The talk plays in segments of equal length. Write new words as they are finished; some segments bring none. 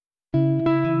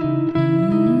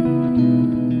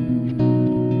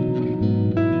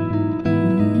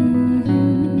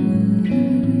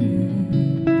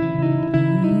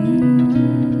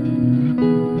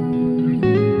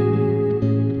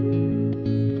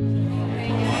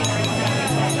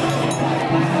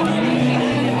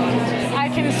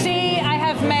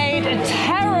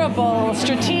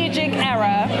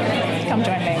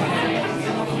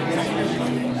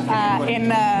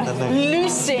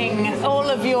loosing all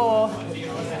of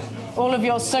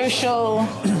your social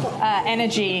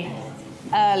energy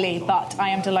early, but I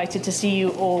am delighted to see you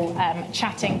all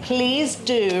chatting. Please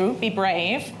do be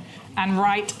brave and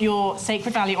write your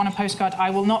sacred value on a postcard. I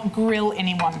will not grill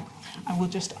anyone. I will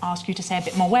just ask you to say a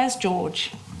bit more. Where's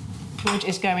George? George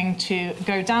is going to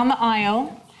go down the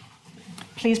aisle.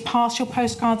 Please pass your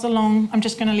postcards along. I'm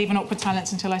just going to leave an awkward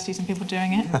silence until I see some people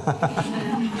doing it.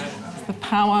 The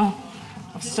power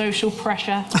of social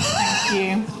pressure. Thank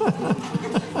you.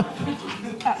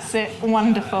 That's it.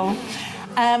 Wonderful.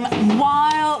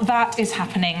 While that is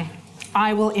happening,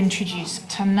 I will introduce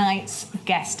tonight's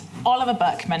guest, Oliver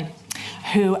Burkeman,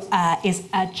 who is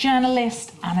a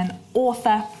journalist and an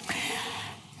author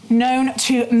known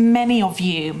to many of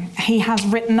you. He has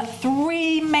written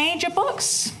 3 major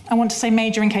books. I want to say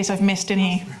major in case I've missed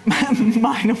any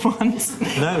minor ones.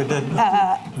 No,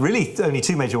 really only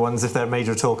 2 major ones if they're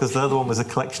major at all, because the other one was a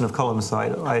collection of columns, so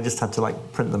I just had to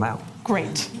print them out.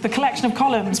 Great. The collection of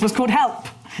columns was called Help.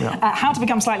 Yeah. How to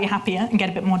Become Slightly Happier and Get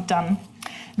a Bit More Done.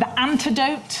 The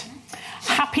Antidote,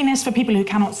 Happiness for People Who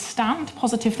Cannot Stand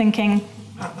Positive Thinking,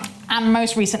 and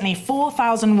most recently,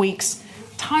 4,000 Weeks,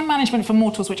 Time Management for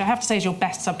Mortals, which I have to say is your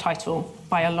best subtitle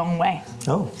by a long way.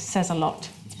 Oh. Says a lot.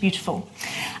 It's beautiful.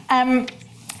 And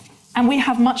we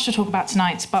have much to talk about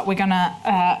tonight, but we're going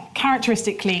to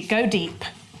characteristically go deep.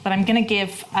 But I'm going to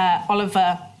give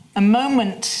Oliver a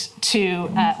moment to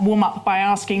warm up by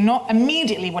asking not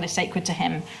immediately what is sacred to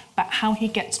him, but how he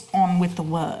gets on with the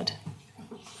word.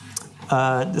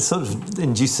 It sort of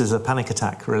induces a panic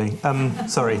attack, really.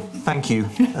 Sorry, thank you.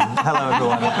 Hello,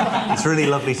 everyone. It's really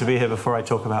lovely to be here before I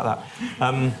talk about that.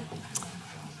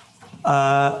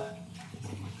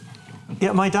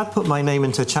 Yeah, my dad put my name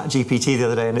into ChatGPT the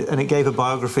other day, and it gave a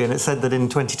biography, and it said that in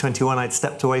 2021 I'd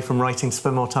stepped away from writing to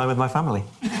spend more time with my family.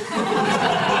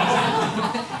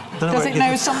 Does it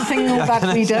know something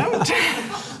that we don't?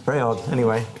 Very odd.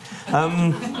 Anyway.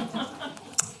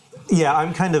 Yeah,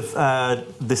 I'm kind of...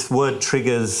 this word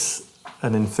triggers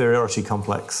an inferiority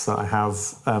complex that I have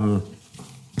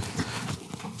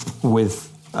with...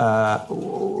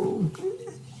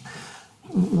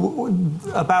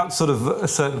 about sort of a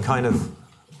certain kind of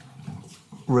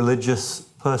religious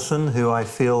person who I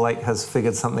feel like has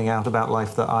figured something out about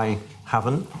life that I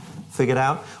haven't figured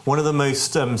out. One of the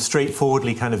most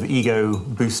straightforwardly kind of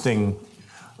ego-boosting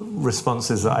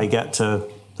responses that I get to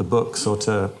the books or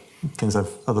to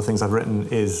other things I've written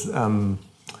is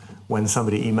when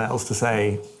somebody emails to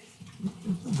say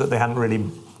that they hadn't really,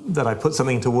 that I put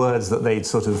something into words that they'd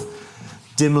sort of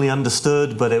dimly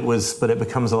understood, but it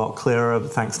becomes a lot clearer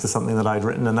thanks to something that I'd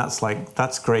written, and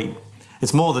that's great.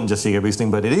 It's more than just ego boosting,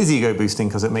 but it is ego boosting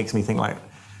because it makes me think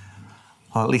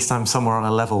well, at least I'm somewhere on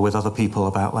a level with other people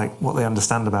about what they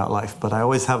understand about life. But I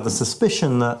always have the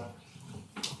suspicion that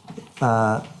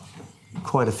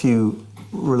quite a few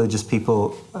religious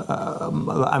people,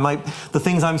 the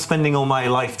things I'm spending all my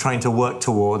life trying to work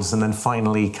towards and then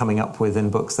finally coming up with in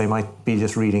books, they might be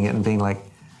just reading it and being like,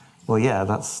 well, yeah,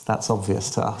 that's obvious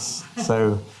to us.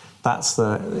 So that's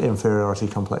the inferiority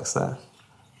complex there.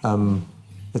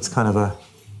 It's kind of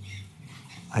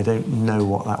I don't know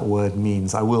what that word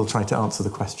means. I will try to answer the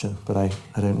question, but I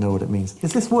don't know what it means.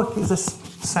 Is this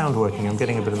sound working? I'm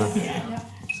getting a bit of a... Yeah.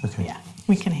 Okay. Yeah,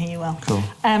 we can hear you well. Cool.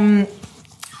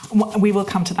 We will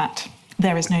come to that.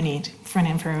 There is no need for an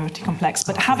inferiority complex.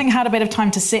 But having had a bit of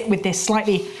time to sit with this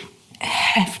slightly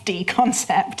hefty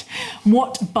concept,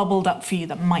 what bubbled up for you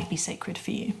that might be sacred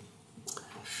for you?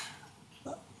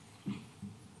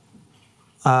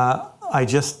 I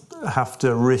just have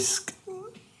to risk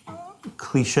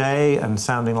cliche and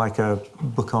sounding like a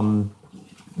book on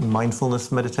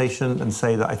mindfulness meditation and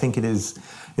say that I think it's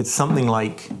something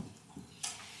like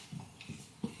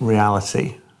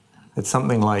reality. It's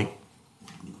something like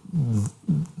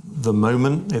the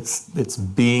moment. It's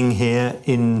being here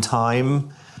in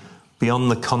time,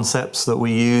 beyond the concepts that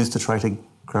we use to try to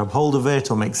grab hold of it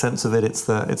or make sense of it. It's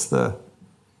the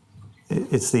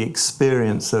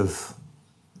experience of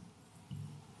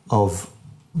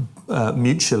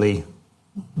mutually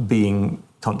being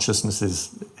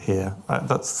consciousnesses here.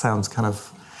 That sounds kind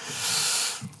of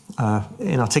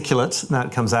inarticulate now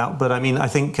it comes out, but I mean I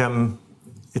think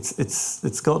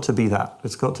it's got to be that.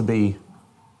 It's got to be.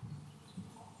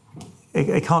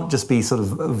 It can't just be sort of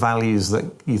values that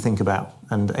you think about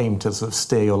and aim to sort of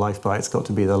steer your life by. It's got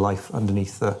to be the life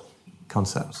underneath the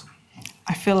concepts.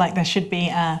 I feel like there should be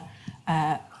a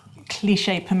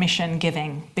cliche permission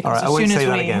giving. Because all right, I won't say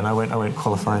that again. I won't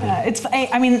qualify it.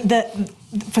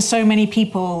 For so many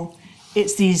people,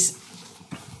 it's these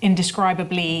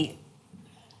indescribably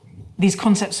these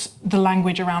concepts, the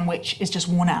language around which is just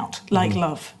worn out, like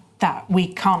love, that we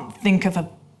can't think of a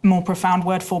more profound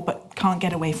word for, but can't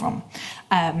get away from.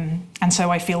 And so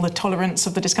I feel the tolerance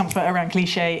of the discomfort around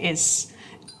cliche is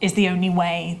the only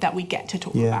way that we get to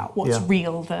talk about what's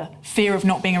real. The fear of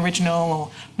not being original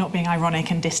or not being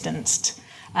ironic and distanced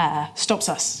stops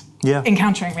us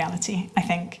encountering reality, I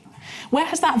think. Where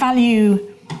has that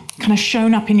value kind of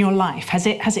shown up in your life? Has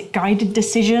it guided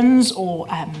decisions, or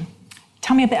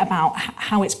tell me a bit about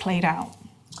how it's played out?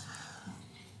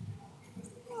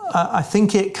 I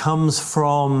think it comes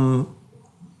from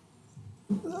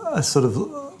a sort of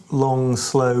long,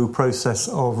 slow process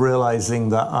of realizing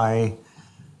that I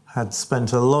had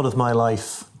spent a lot of my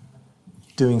life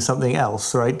doing something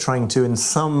else, right? Trying to, in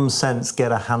some sense,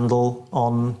 get a handle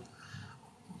on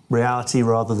reality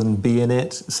rather than be in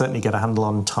it. Certainly get a handle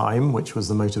on time, which was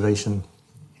the motivation.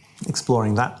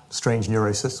 Exploring that strange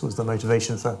neurosis was the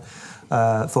motivation for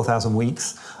 4,000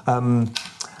 Weeks.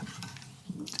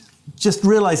 Just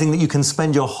realizing that you can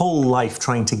spend your whole life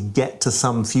trying to get to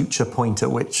some future point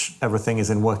at which everything is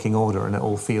in working order and it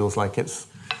all feels like it's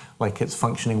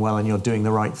functioning well and you're doing the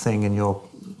right thing and you're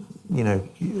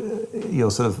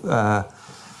sort of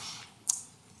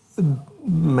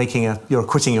you're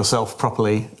acquitting yourself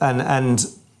properly, and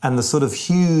the sort of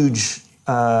huge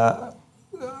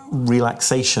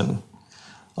relaxation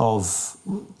of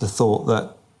the thought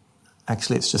that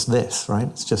actually it's just this, right?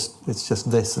 It's just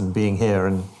this, and being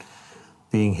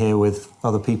here with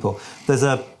other people. There's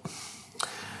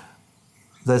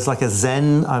like a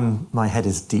Zen. My head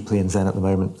is deeply in Zen at the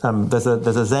moment. There's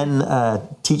a Zen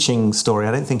teaching story.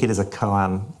 I don't think it is a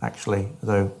koan actually,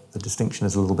 though the distinction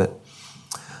is a little bit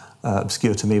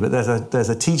obscure to me. But there's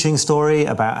a teaching story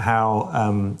about how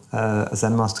a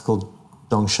Zen master called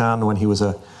Dongshan, when he was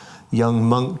a young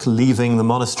monk leaving the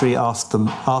monastery, asked the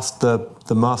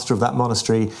master of that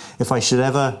monastery, if I should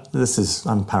ever,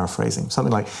 I'm paraphrasing,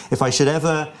 something like, if I should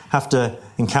ever have to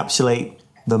encapsulate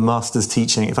the master's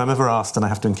teaching, if I'm ever asked and I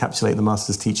have to encapsulate the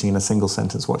master's teaching in a single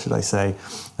sentence, what should I say?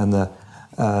 And the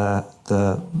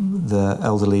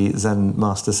elderly Zen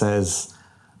master says,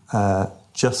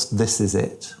 just this is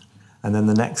it. And then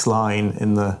the next line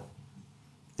in the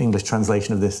English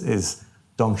translation of this is,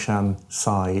 Dongshan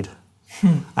sighed.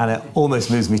 And it almost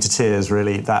moves me to tears,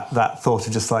 really, that thought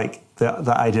of just like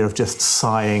the idea of just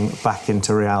sighing back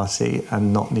into reality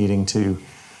and not needing to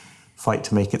fight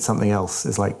to make it something else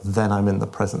is like, then I'm in the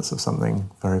presence of something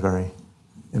very, very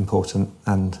important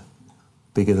and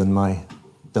bigger than my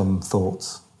dumb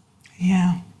thoughts.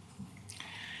 Yeah.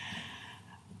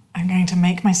 I'm going to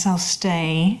make myself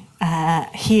stay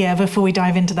here before we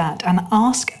dive into that and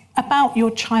ask about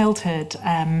your childhood.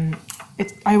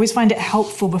 I always find it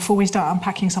helpful before we start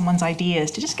unpacking someone's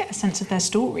ideas to just get a sense of their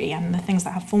story and the things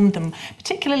that have formed them,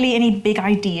 particularly any big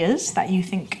ideas that you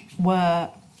think were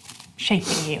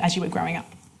shaping you as you were growing up.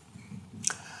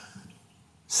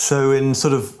 So in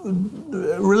sort of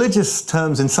religious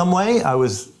terms, in some way, I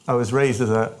was raised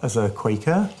as a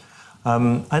Quaker.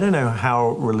 I don't know how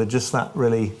religious that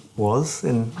really was.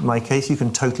 In my case, you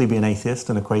can totally be an atheist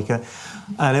and a Quaker.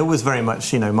 And it was very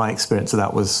much, my experience of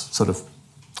that was sort of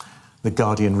the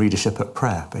Guardian readership at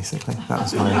prayer, basically.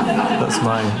 That's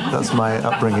my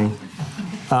upbringing.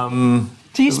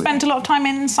 Do you spend a lot of time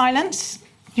in silence?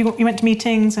 You went to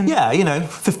meetings and... Yeah,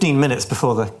 15 minutes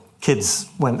before the kids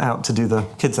went out to do the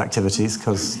kids' activities,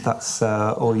 because that's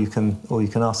all you can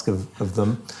ask of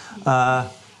them.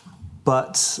 And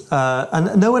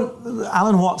no one...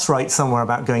 Alan Watts writes somewhere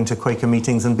about going to Quaker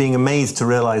meetings and being amazed to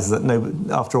realise that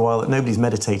after a while that nobody's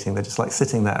meditating. They're just like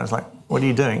sitting there. I was like, what are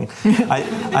you doing? I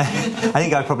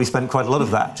think I probably spent quite a lot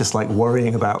of that just like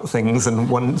worrying about things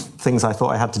and things I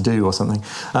thought I had to do or something.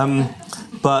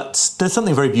 But there's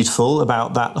something very beautiful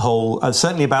about that whole...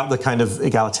 certainly about the kind of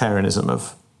egalitarianism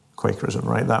of Quakerism,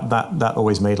 right? That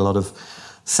always made a lot of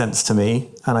sense to me.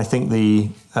 And I think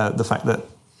the fact that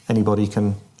anybody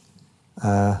can...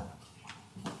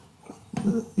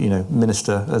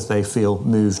 minister as they feel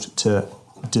moved to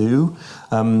do.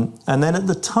 And then at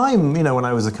the time, when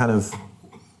I was a kind of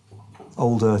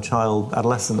older child,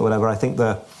 adolescent or whatever, I think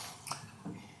the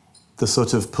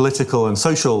sort of political and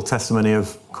social testimony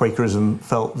of Quakerism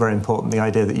felt very important. The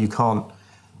idea that you can't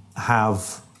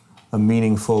have a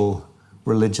meaningful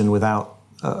religion without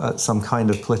some kind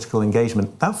of political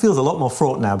engagement. That feels a lot more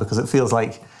fraught now, because it feels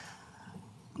like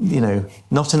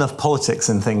not enough politics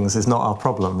in things is not our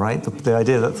problem, right? The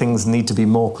idea that things need to be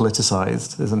more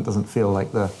politicized doesn't feel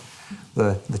like the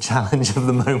challenge of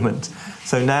the moment.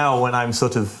 So now when I'm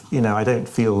sort of, I don't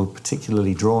feel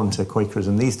particularly drawn to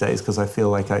Quakerism these days, because I feel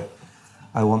like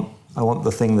I want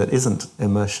the thing that isn't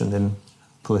immersion in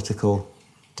political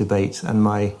debate, and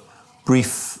my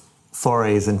brief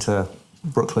forays into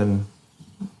Brooklyn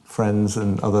Friends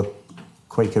and other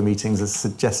Quaker meetings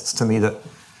suggests to me that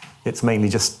it's mainly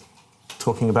just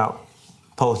talking about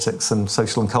politics and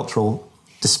social and cultural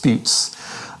disputes.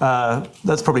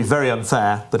 That's probably very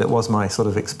unfair, but it was my sort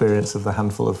of experience of the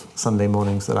handful of Sunday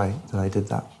mornings that I did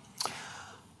that.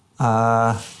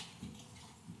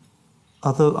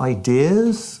 Other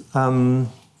ideas?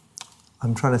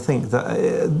 I'm trying to think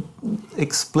that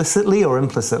explicitly or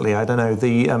implicitly, I don't know.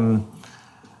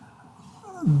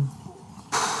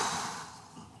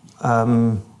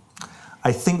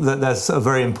 I think that there's a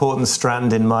very important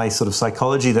strand in my sort of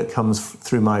psychology that comes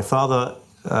through my father,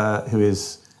 who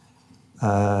is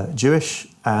Jewish,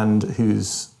 and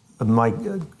his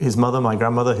mother, my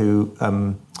grandmother, who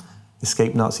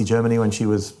escaped Nazi Germany when she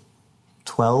was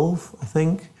 12, I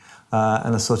think,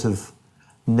 and a sort of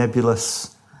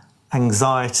nebulous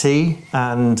anxiety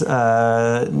and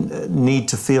need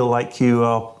to feel like you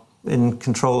are in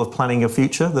control of planning your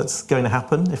future that's going to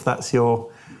happen if that's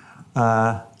your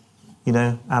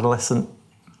adolescent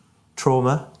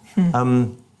trauma.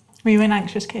 Were you an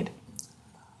anxious kid?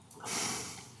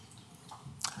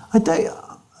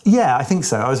 I think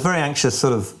so. I was a very anxious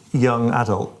sort of young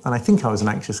adult, and I think I was an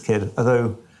anxious kid,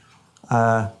 although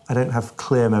I don't have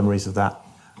clear memories of that.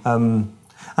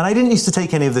 And I didn't used to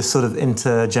take any of this sort of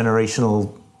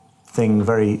intergenerational thing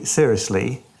very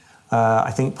seriously.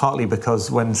 I think partly because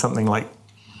when something like,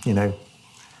 the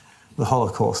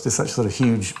Holocaust is such a sort of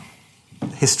huge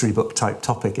history book type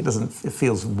topic, it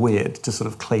feels weird to sort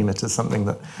of claim it as something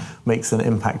that makes an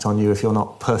impact on you if you're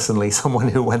not personally someone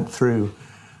who went through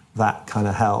that kind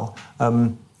of hell.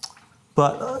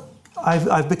 But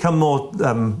I've become more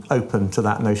open to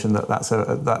that notion that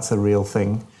that's a real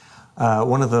thing.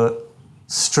 One of the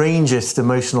strangest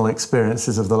emotional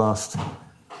experiences of the last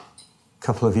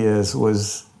couple of years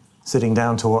was sitting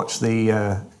down to watch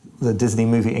the Disney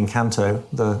movie Encanto,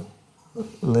 the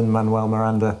Lin-Manuel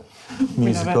Miranda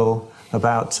musical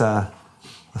about a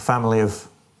family of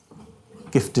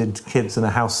gifted kids in a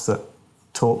house that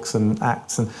talks and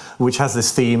acts, and which has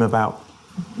this theme about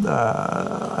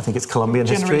I think it's Colombian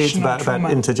history. It's about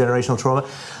intergenerational trauma.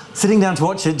 Sitting down to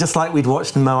watch it just like we'd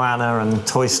watched Moana and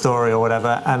Toy Story or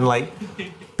whatever, and like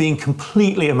being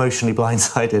completely emotionally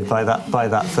blindsided by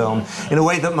that film in a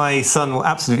way that my son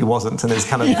absolutely wasn't, and is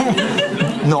kind of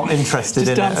not interested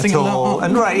in it at all.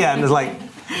 And and it's like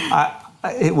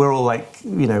we're all like,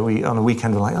 we on a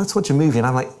weekend we're like, let's watch a movie, and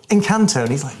I'm like, Encanto, and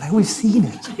he's like, no, we've seen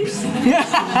it.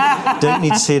 Don't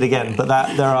need to see it again. But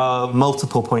there are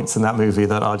multiple points in that movie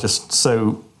that are just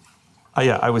so.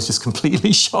 I was just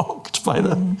completely shocked by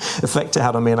the effect it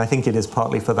had on me, and I think it is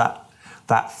partly for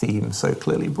that theme so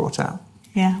clearly brought out.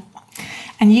 Yeah.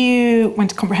 And you went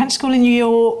to comprehensive school in New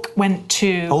York, went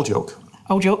to Old York,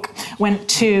 went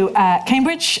to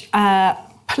Cambridge.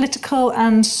 Political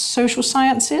and social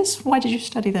sciences. Why did you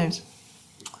study those?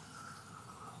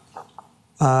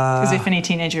 As if any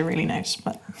teenager really knows.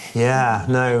 But yeah,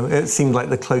 no, it seemed like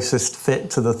the closest fit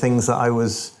to the things that I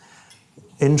was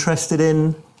interested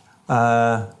in.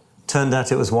 Turned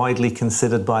out it was widely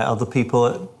considered by other people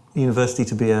at university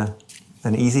to be an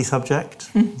easy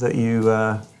subject that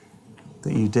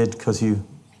you did because you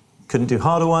couldn't do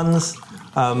harder ones.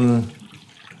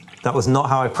 That was not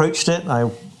how I approached it.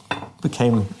 I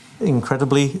became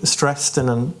incredibly stressed in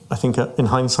I think in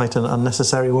hindsight, an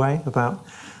unnecessary way about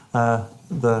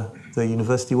the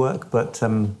university work. But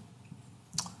who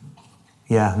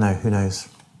knows?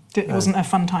 It wasn't a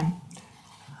fun time.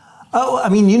 Oh, I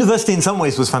mean, university in some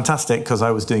ways was fantastic because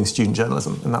I was doing student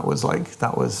journalism, and that was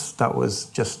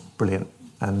just brilliant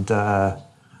and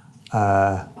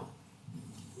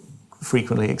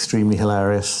frequently extremely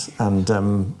hilarious and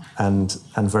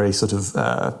very sort of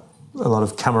a lot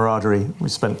of camaraderie we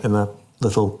spent in the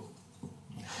little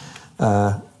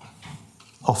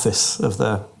office of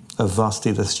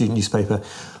Varsity, the student newspaper.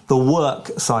 The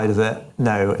work side of it,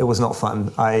 no, it was not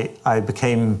fun. I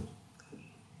became.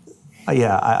 I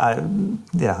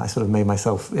sort of made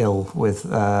myself ill with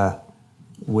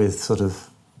sort of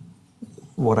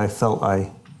what I felt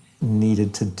I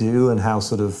needed to do, and how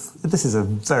sort of it's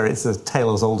a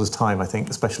tale as old as time, I think,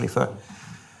 especially for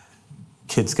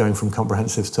kids going from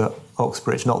comprehensives to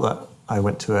Oxbridge. Not that I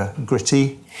went to a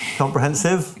gritty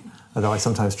comprehensive, although I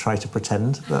sometimes try to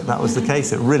pretend that was the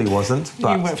case. It really wasn't.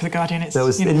 But you work for the Guardian. There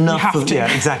was enough of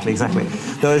exactly.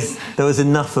 There was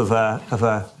enough of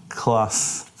a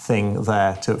class thing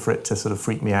there for it to sort of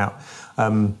freak me out.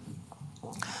 And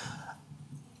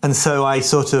so I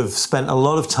sort of spent a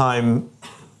lot of time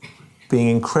being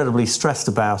incredibly stressed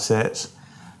about it,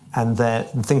 and then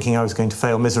thinking I was going to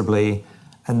fail miserably,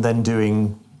 and then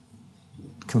doing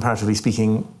comparatively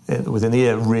speaking, within the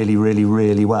year, really, really,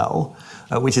 really well,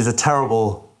 which is a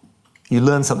terrible. You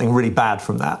learn something really bad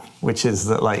from that, which is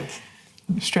that like.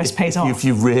 Stress pays off. If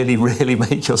you really, really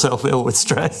make yourself ill with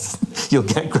stress, you'll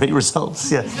get great results.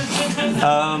 Yeah,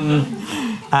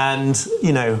 and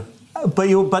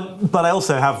but I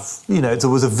also have it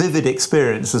was a vivid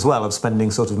experience as well of spending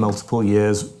sort of multiple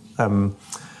years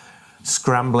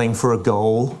scrambling for a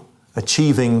goal,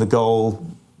 achieving the goal,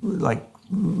 like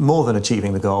more than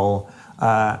achieving the goal,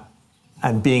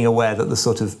 and being aware that the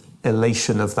sort of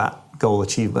elation of that goal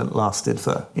achievement lasted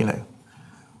for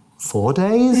 4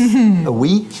 days, a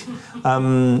week,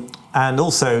 and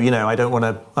also, I don't want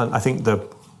to. I think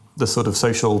the sort of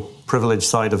social privilege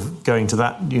side of going to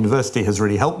that university has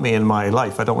really helped me in my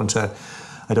life. I don't want to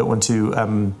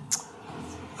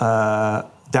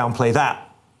downplay that,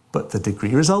 but the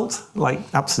degree result, like,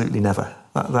 absolutely never.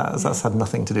 That's had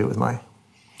nothing to do with my,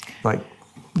 like,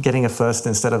 getting a first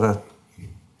instead of a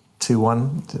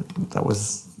 2-1. That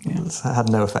had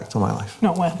no effect on my life.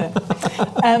 Not worth it.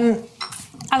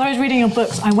 As I was reading your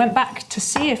books, I went back to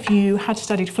see if you had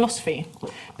studied philosophy,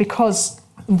 because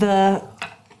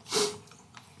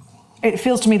it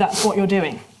feels to me that's what you're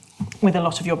doing with a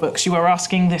lot of your books. You are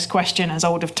asking this question as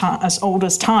old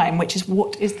as time, which is,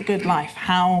 what is the good life?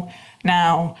 How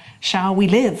now shall we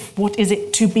live? What is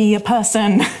it to be a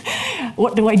person?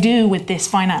 What do I do with this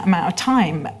finite amount of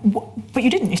time? But you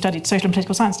didn't. You studied social and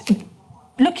political science.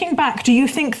 Looking back, do you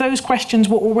think those questions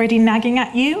were already nagging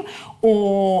at you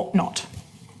or not?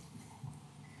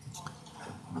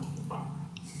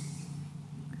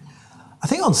 I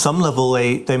think on some level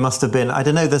they must have been. I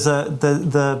don't know. There's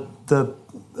the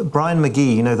Brian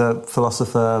McGee, the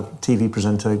philosopher, TV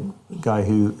presenter guy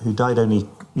who died only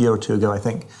a year or two ago, I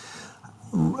think,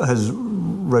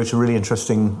 wrote a really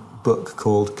interesting book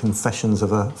called Confessions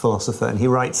of a Philosopher, and he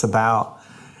writes about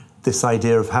this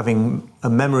idea of having a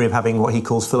memory of having what he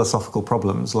calls philosophical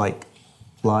problems, like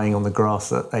lying on the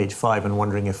grass at age 5 and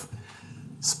wondering if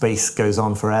space goes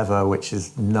on forever, which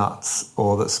is nuts,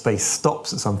 or that space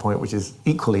stops at some point, which is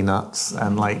equally nuts,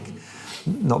 and like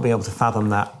not being able to fathom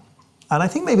that. And I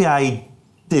think maybe I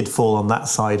did fall on that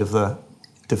side of the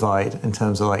divide in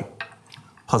terms of like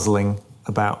puzzling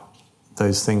about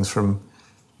those things from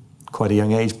quite a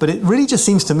young age. But it really just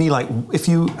seems to me like if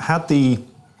you had the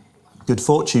good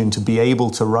fortune to be able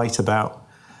to write about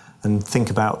and think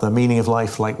about the meaning of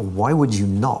life, like, why would you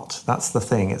not? That's the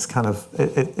thing. It's kind of,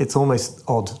 it's almost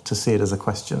odd to see it as a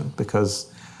question,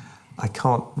 because I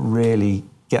can't really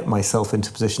get myself into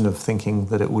a position of thinking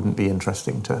that it wouldn't be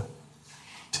interesting to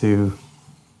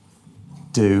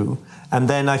do. And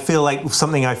then I feel like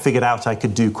something I figured out I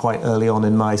could do quite early on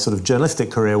in my sort of journalistic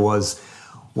career was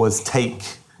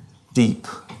take deep,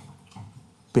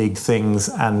 big things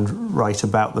and write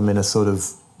about them in a sort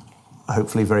of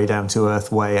hopefully very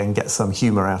down-to-earth way and get some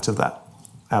humour out of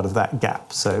that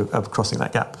gap, so crossing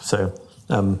that gap. So,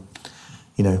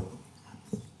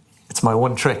 it's my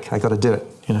one trick. I got to do it,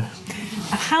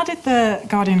 How did the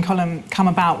Guardian column come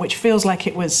about, which feels like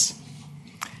it was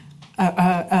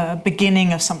a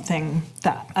beginning of something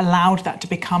that allowed that to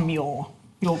become your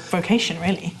vocation,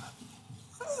 really?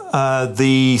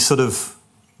 The sort of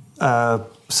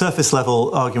surface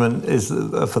level argument is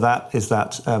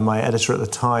that my editor at the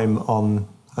time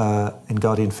in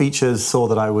Guardian Features saw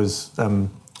that I was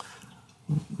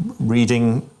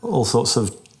reading all sorts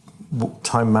of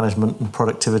time management and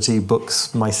productivity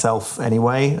books myself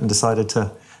anyway, and decided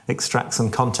to extract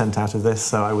some content out of this.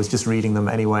 So I was just reading them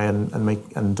anyway,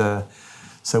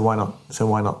 so why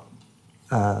not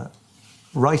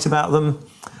write about them?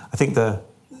 I think the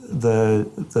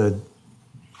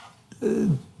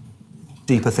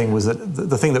deeper thing was that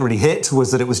the thing that really hit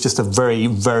was that it was just a very,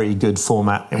 very good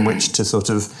format in which to sort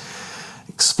of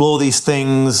explore these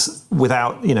things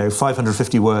without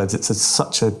 550 words. It's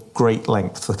such a great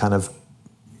length for kind of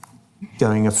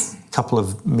going a couple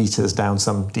of meters down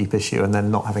some deep issue and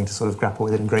then not having to sort of grapple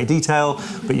with it in great detail,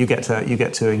 but you get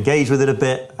to engage with it a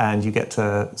bit, and you get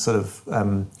to sort of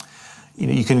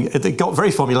it got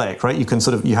very formulaic, right? You can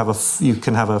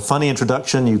have a funny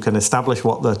introduction, you can establish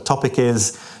what the topic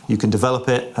is, you can develop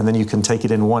it, and then you can take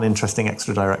it in one interesting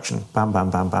extra direction. Bam, bam,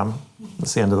 bam, bam.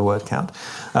 That's the end of the word count.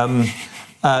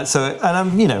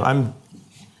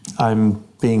 I'm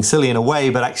being silly in a way,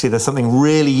 but actually there's something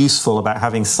really useful about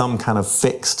having some kind of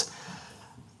fixed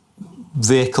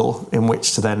vehicle in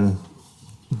which to then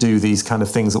do these kind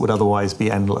of things that would otherwise be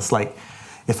endless. Like,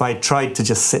 if I tried to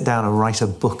just sit down and write a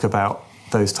book about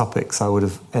those topics, I would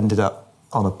have ended up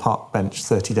on a park bench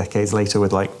 30 decades later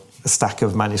with like a stack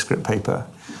of manuscript paper.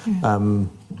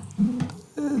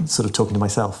 sort of talking to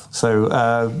myself. So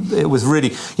it was really,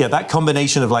 that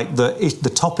combination of like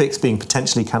the topics being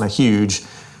potentially kind of huge,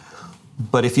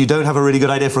 but if you don't have a really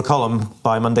good idea for a column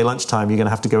by Monday lunchtime, you're going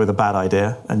to have to go with a bad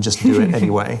idea and just do it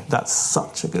anyway. That's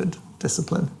such a good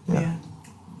discipline. Yeah.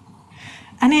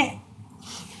 And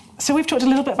so we've talked a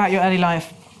little bit about your early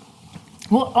life.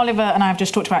 What Oliver and I have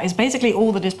just talked about is basically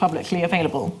all that is publicly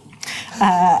available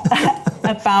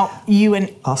about you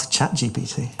and... Ask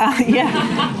ChatGPT.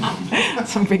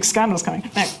 Some big scandals coming.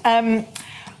 No.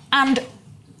 And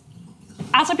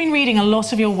as I've been reading a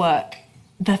lot of your work,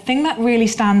 the thing that really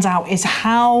stands out is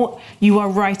how you are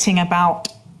writing about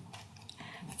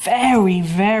very,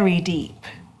 very deep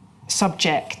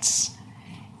subjects,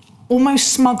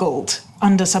 almost smuggled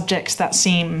under subjects that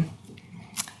seem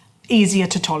easier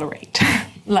to tolerate,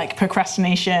 like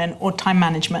procrastination or time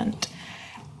management.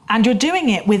 And you're doing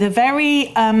it with a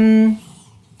very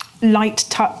light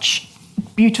touch,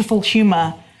 beautiful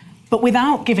humour, but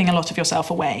without giving a lot of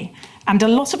yourself away. And a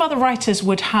lot of other writers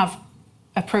would have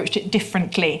approached it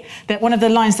differently. That one of the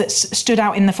lines that stood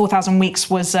out in the 4,000 Weeks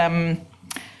was, don't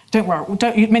worry,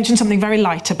 you mentioned something very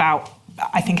light about,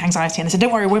 I think, anxiety. And they said,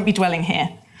 don't worry, I won't be dwelling here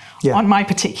on my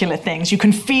particular things. You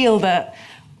can feel that,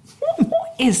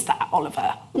 what is that,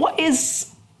 Oliver? What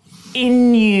is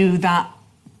in you that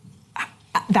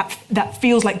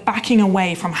feels like backing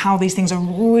away from how these things are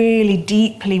really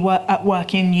deeply at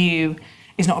work in you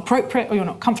is not appropriate, or you're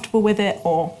not comfortable with it,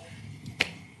 or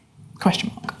question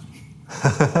mark?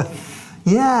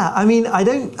 I mean, I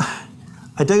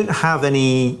don't have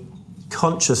any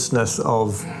consciousness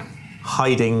of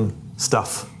hiding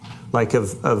stuff, like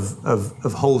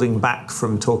of holding back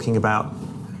from talking about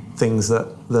things that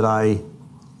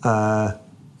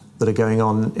are going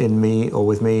on in me or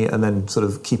with me, and then sort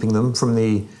of keeping them from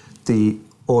the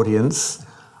audience.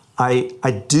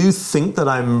 I do think that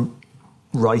I'm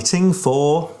writing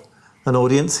for an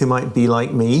audience who might be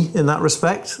like me in that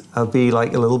respect. I'll be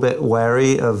like a little bit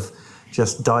wary of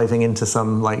just diving into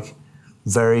some like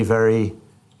very, very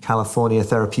California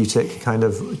therapeutic kind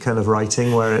of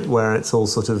writing where it's all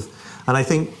sort of, and I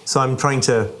think so. I'm trying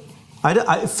to.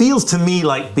 It feels to me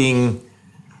like being.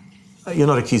 You're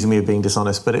not accusing me of being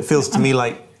dishonest, but it feels to me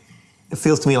like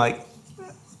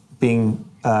being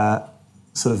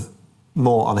sort of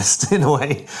more honest in a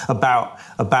way about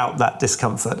that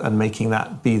discomfort and making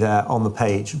that be there on the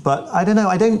page. But I don't know.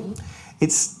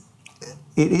 It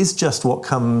is just what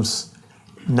comes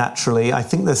naturally. I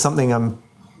think there's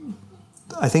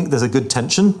a good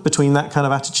tension between that kind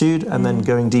of attitude and then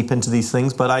going deep into these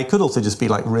things. But I could also just be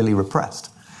like really repressed.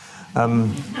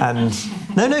 And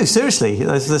no, seriously,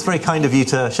 that's very kind of you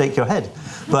to shake your head.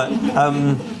 But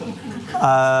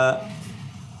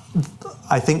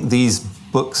I think these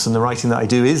books and the writing that I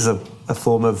do is a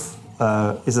form of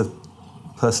is a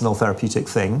personal therapeutic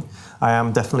thing. I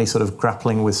am definitely sort of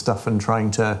grappling with stuff and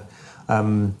trying to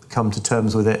come to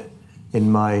terms with it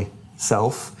in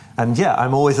myself. And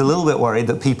I'm always a little bit worried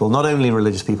that people, not only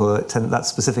religious people, that's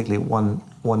specifically one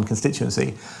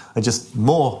constituency, are just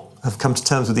have come to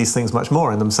terms with these things much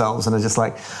more in themselves and are just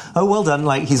like, oh, well done,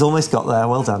 like he's almost got there,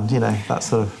 well done, that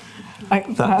sort of...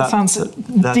 That sounds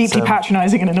deeply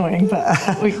patronising and annoying, but...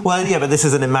 but this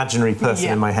is an imaginary person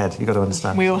in my head, you've got to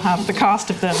understand. We all have the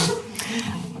cast of them.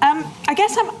 I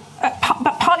guess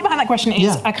partly behind that question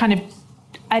is a kind of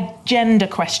a gender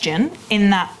question, in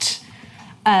that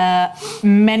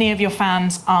many of your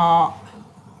fans are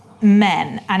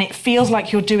men, and it feels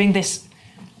like you're doing this...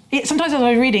 Sometimes as I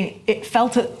was reading, it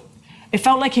felt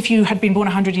like if you had been born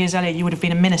 100 years earlier, you would have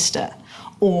been a minister,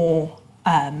 or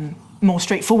more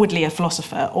straightforwardly a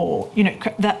philosopher, or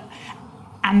that.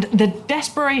 And the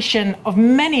desperation of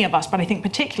many of us, but I think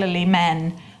particularly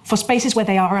men, for spaces where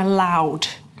they are allowed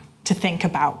to think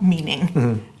about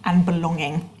meaning and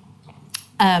belonging,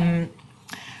 they're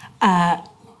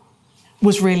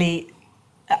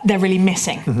really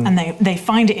missing, and they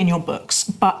find it in your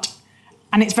books.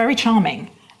 And it's very charming.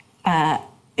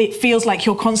 It feels like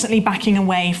you're constantly backing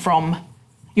away from.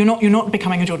 You're not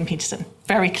becoming a Jordan Peterson,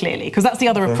 very clearly, because that's the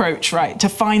other approach, right? To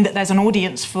find that there's an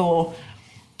audience for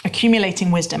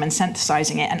accumulating wisdom and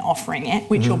synthesizing it and offering it,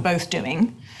 which you're both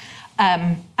doing,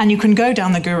 and you can go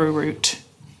down the guru route,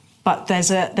 but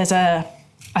there's a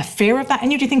fear of that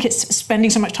in you. Do you think it's spending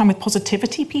so much time with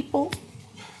positivity people?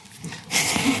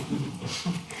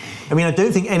 I mean, I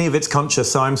don't think any of it's conscious,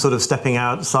 so I'm sort of stepping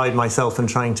outside myself and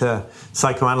trying to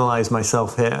psychoanalyze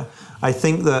myself here. I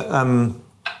think that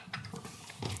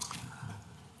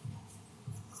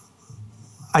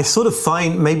I sort of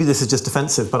find, maybe this is just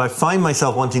defensive, but I find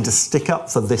myself wanting to stick up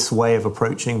for this way of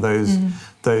approaching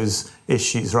those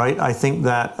issues, right? I think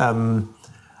that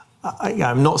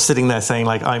I'm not sitting there saying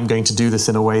like I'm going to do this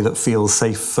in a way that feels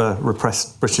safe for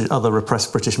other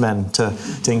repressed British men to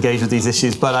engage with these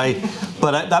issues. But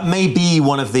that may be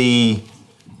one of the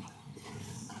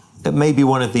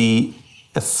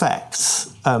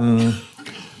effects.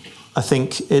 I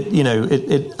think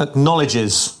it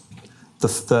acknowledges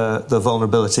the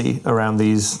vulnerability around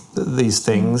these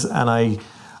things, and I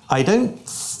don't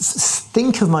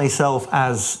think of myself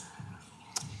as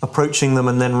approaching them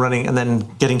and then running and then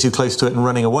getting too close to it and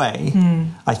running away.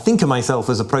 I think of myself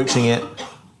as approaching it,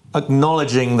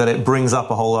 acknowledging that it brings up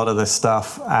a whole lot of this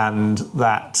stuff and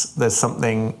that there's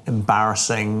something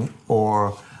embarrassing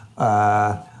or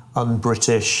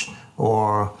un-British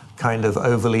or kind of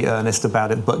overly earnest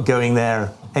about it, but going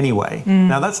there anyway.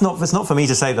 Now it's not for me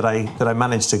to say that I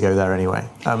managed to go there anyway.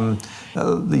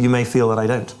 You may feel that I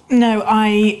don't. No,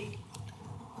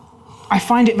 I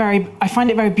find it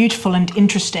very beautiful and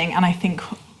interesting, and I think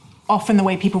often the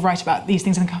way people write about these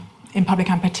things in public,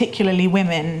 and particularly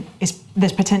women, is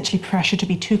there's potentially pressure to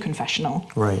be too confessional.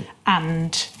 Right.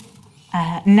 And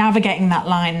navigating that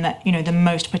line that, the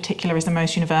most particular is the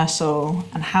most universal,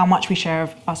 and how much we share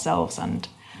of ourselves, and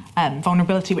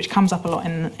vulnerability, which comes up a lot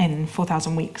in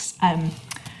 4,000 Weeks.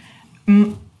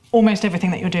 Almost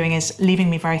everything that you're doing is leaving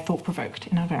me very thought-provoked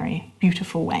in a very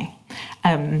beautiful way.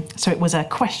 So it was a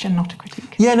question, not a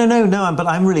critique. Yeah, no, but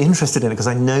I'm really interested in it because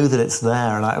I know that it's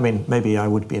there, and I mean, maybe I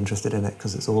would be interested in it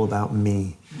because it's all about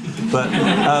me. But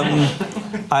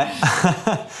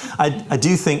I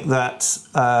do think that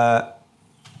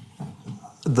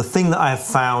the thing that I have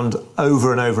found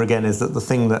over and over again is that the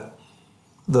thing that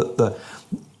the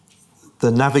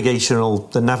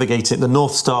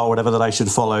North Star, whatever that I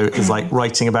should follow, is like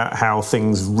writing about how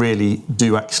things really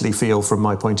do actually feel from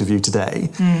my point of view today.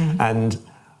 And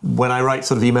when I write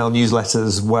sort of email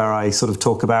newsletters where I sort of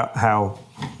talk about how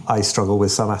I struggle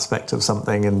with some aspect of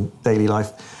something in daily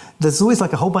life, there's always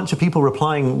like a whole bunch of people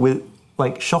replying with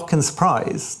like shock and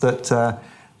surprise that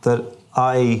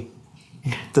I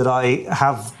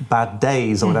have bad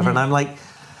days or whatever. And I'm like,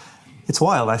 it's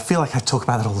wild. I feel like I talk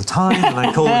about it all the time, and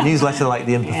I call the newsletter like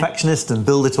The Imperfectionist and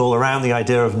build it all around the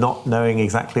idea of not knowing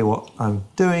exactly what I'm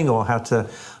doing or how to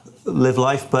live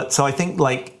life. But so I think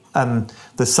like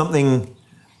there's something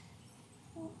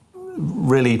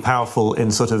really powerful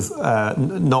in sort of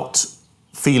not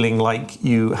feeling like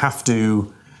you have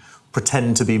to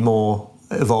pretend to be more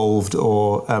evolved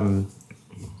or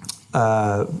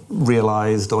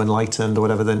realized or enlightened or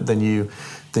whatever than you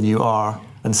are.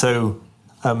 And so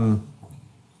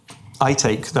I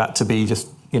take that to be just,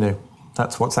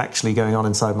 that's what's actually going on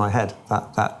inside my head,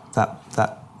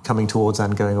 that coming towards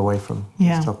and going away from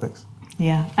these topics.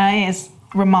 Yeah, it's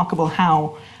remarkable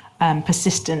how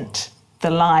persistent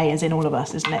the lie is in all of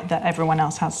us, isn't it? That everyone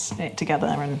else has it together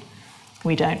and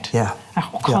we don't. Yeah.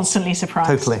 I'm constantly surprised.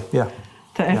 Totally, yeah.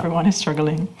 That everyone is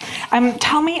struggling.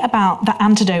 Tell me about the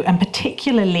antidote, and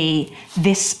particularly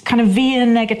this kind of via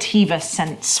negativa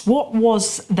sense. What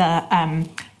was the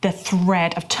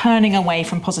thread of turning away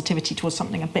from positivity towards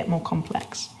something a bit more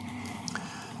complex?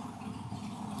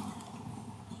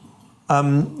 So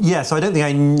I don't think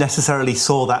I necessarily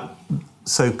saw that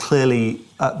so clearly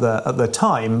at the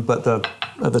time, but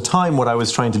at the time what I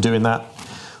was trying to do in that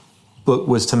book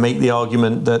was to make the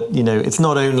argument that, it's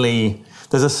not only...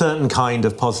 There's a certain kind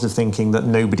of positive thinking that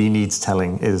nobody needs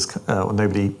telling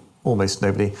almost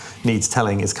nobody needs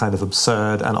telling is kind of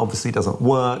absurd and obviously doesn't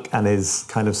work and is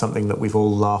kind of something that we've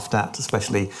all laughed at,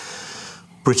 especially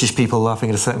British people laughing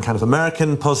at a certain kind of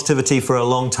American positivity for a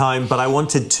long time. But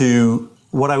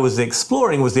what I was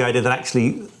exploring was the idea that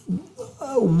actually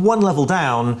one level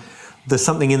down, there's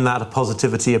something in that, a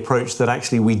positivity approach that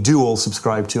actually we do all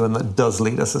subscribe to and that does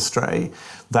lead us astray.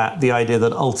 That the idea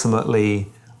that ultimately...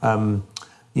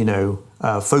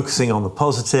 focusing on the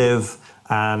positive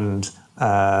and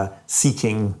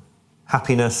seeking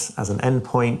happiness as an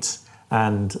endpoint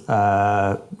and,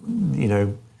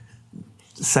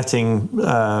 setting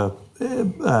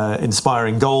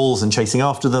inspiring goals and chasing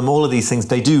after them, all of these things,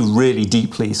 they do really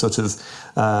deeply sort of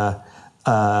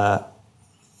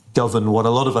govern what a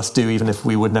lot of us do, even if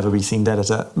we would never be seen dead at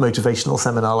a motivational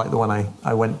seminar like the one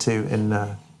I went to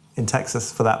in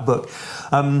Texas for that book.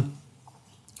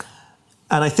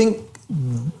 And I think,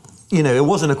 it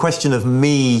wasn't a question of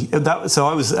me. So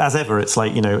I was, as ever, it's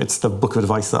like, it's the book of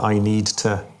advice that I need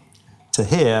to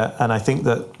hear. And I think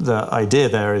that the idea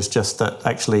there is just that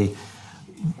actually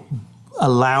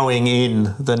allowing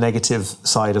in the negative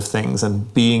side of things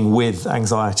and being with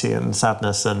anxiety and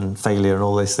sadness and failure and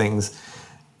all those things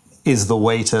is the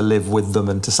way to live with them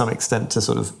and to some extent to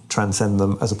sort of transcend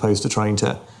them, as opposed to trying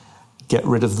to get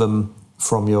rid of them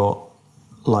from your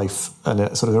life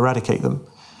and sort of eradicate them.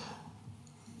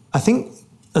 I think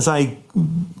as I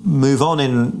move on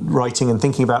in writing and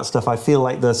thinking about stuff, I feel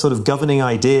like the sort of governing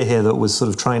idea here that was sort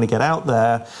of trying to get out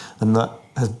there and that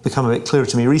has become a bit clearer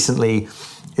to me recently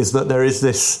is that there's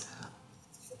this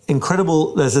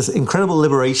incredible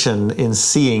liberation in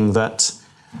seeing that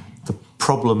the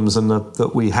problems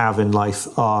that we have in life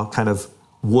are kind of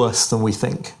worse than we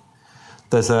think.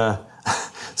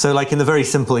 So like in the very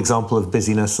simple example of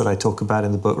busyness that I talk about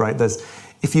in the book, right?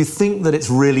 If you think that it's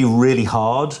really, really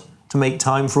hard to make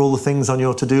time for all the things on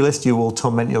your to-do list, you will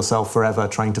torment yourself forever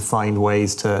trying to find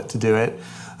ways to do it.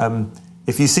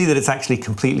 If you see that it's actually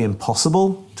completely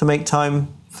impossible to make time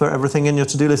for everything in your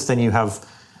to-do list, then you have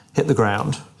hit the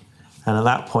ground. And at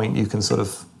that point, you can sort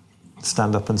of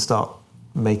stand up and start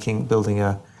building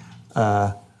a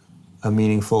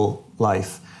meaningful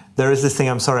life. There is this thing,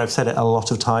 I'm sorry, I've said it a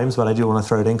lot of times, but I do want to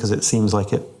throw it in because it seems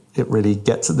like it really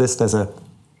gets at this. There's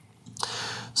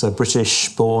a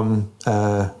British-born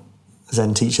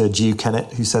Zen teacher, Jiu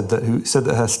Kennett, who said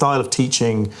that her style of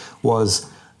teaching was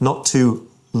not to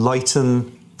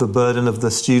lighten the burden of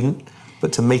the student,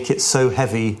 but to make it so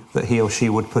heavy that he or she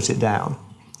would put it down.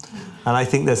 And I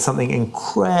think there's something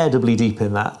incredibly deep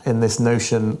in that, in this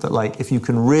notion that, like, if you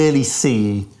can really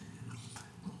see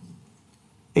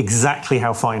exactly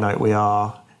how finite we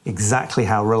are, exactly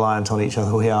how reliant on each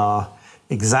other we are,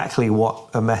 exactly what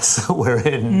a mess we're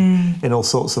in all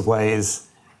sorts of ways,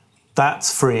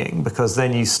 that's freeing, because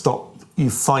then you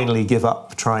finally give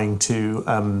up trying to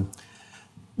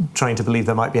believe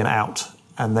there might be an out,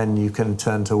 and then you can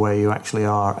turn to where you actually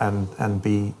are and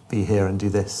be here and do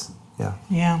this.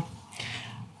 Yeah.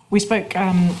 We spoke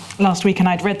last week, and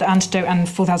I'd read The Antidote and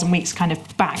 4,000 Weeks kind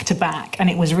of back to back, and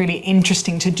it was really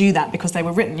interesting to do that because they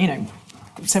were written,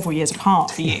 several years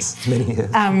apart for you. Yes, many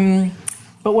years.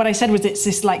 But what I said was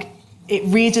it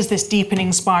reads as this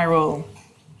deepening spiral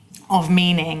of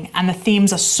meaning, and the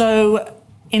themes are so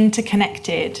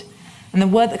interconnected. And the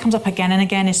word that comes up again and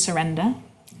again is surrender.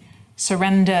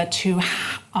 Surrender to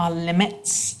our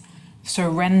limits.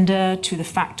 Surrender to the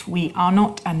fact we are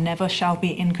not and never shall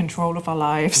be in control of our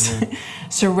lives.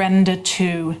 Surrender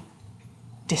to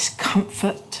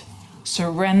discomfort.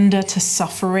 Surrender to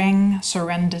suffering.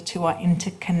 Surrender to our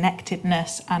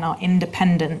interconnectedness and our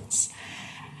independence.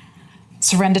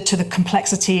 Surrender to the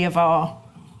complexity of our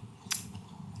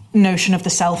notion of the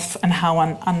self and how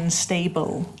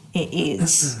unstable it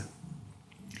is.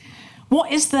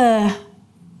 What is the...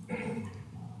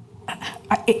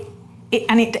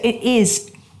 It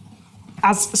is,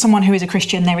 as someone who is a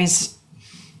Christian,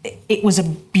 it was a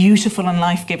beautiful and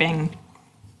life-giving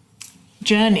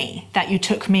journey that you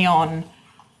took me on,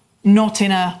 not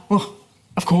in a, well,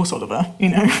 of course, Oliver,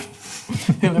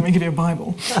 Here, let me give you a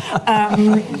Bible.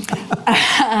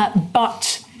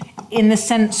 But in the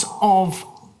sense of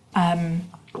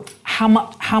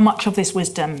how much of this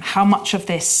wisdom, how much of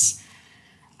this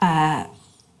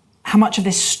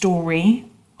story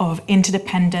of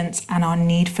interdependence and our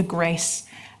need for grace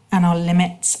and our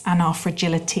limits and our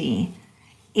fragility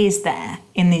is there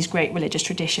in these great religious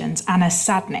traditions, and a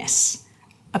sadness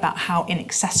about how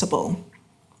inaccessible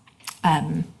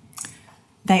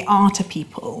they are to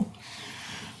people.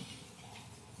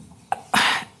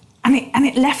 And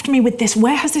it left me with this,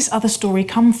 where has this other story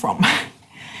come from?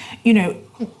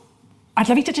 I'd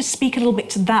love you to just speak a little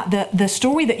bit to that, the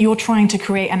story that you're trying to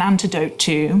create an antidote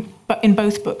to, but in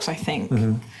both books, I think,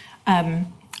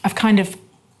 of kind of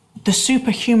the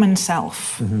superhuman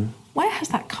self. Where has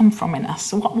that come from in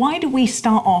us? Why do we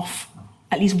start off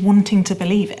at least wanting to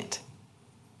believe it?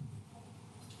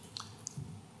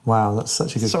 Wow, that's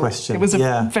such a good question. It was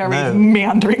a very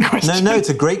meandering question. No, it's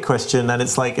a great question, and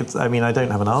I don't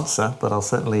have an answer, but I'll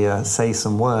certainly say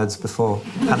some words before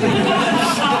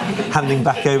handing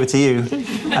back over to you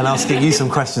and asking you some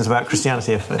questions about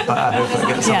Christianity, if I hope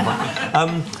I get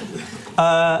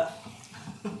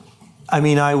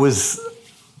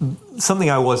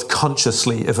something. I was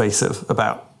consciously evasive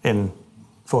about in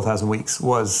 4,000 Weeks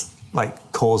was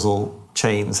like causal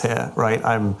chains here, right?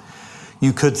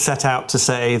 You could set out to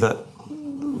say that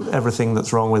everything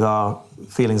that's wrong with our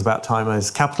feelings about time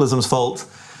is capitalism's fault.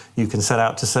 You can set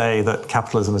out to say that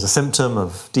capitalism is a symptom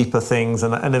of deeper things,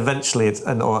 and eventually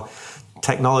or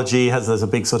technology there's a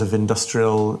big sort of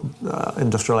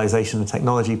industrialization and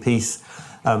technology piece.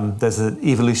 There's an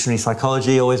evolutionary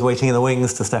psychology always waiting in the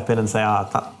wings to step in and say,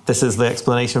 this is the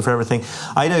explanation for everything.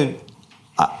 I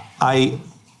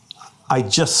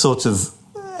just sort of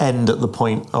end at the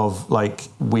point of like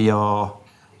we are,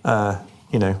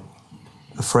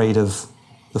 afraid of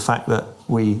the fact that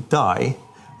we die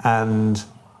and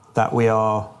that we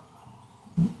are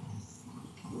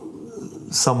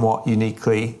somewhat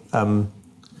uniquely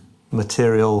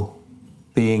material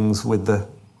beings with the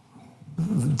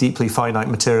deeply finite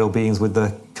material beings with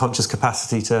the conscious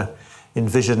capacity to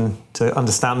envision, to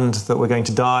understand that we're going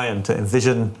to die, and to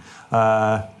envision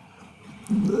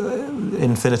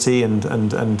infinity and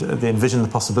envision the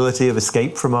possibility of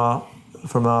escape from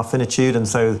our finitude. And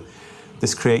so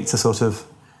this creates a sort of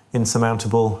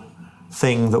insurmountable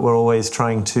thing that we're always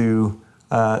trying to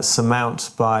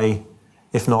surmount by,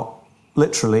 if not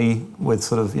literally, with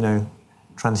sort of,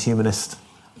 transhumanist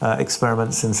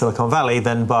experiments in Silicon Valley,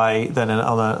 then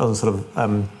on a sort of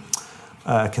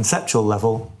conceptual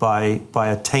level, by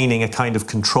attaining a kind of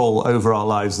control over our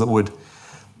lives that would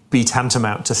be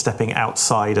tantamount to stepping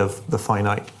outside of the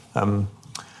finite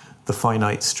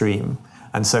stream.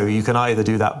 And so you can either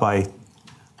do that by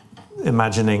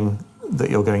imagining that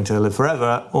you're going to live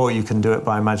forever, or you can do it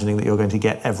by imagining that you're going to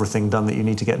get everything done that you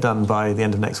need to get done by the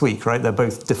end of next week, right? They're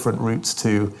both different routes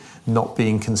to not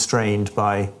being constrained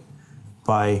by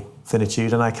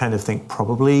finitude. And I kind of think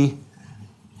probably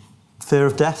fear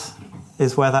of death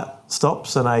is where that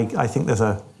stops. And I think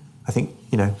I think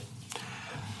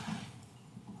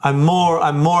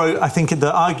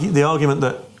the argument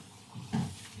that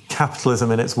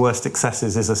capitalism in its worst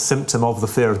excesses is a symptom of the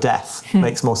fear of death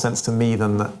makes more sense to me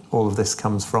than that all of this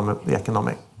comes from the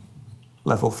economic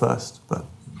level first. But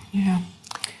yeah,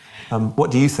 what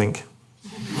do you think?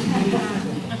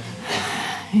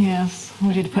 Yes,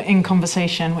 we did put in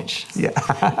conversation, which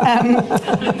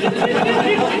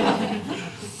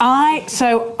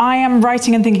I am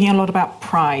writing and thinking a lot about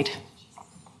pride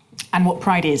and what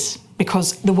pride is,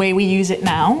 because the way we use it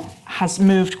now has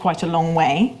moved quite a long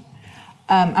way.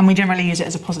 And we generally use it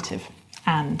as a positive,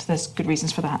 and there's good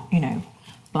reasons for that.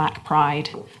 Black pride,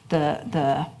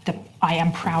 the "I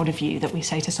am proud of you" that we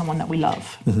say to someone that we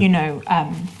love.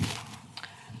 Mm-hmm.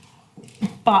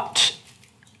 But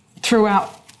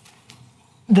throughout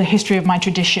the history of my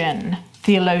tradition,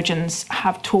 theologians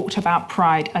have talked about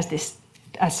pride as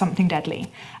something deadly,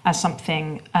 as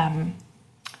something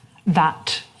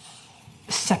that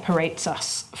separates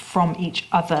us from each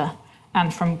other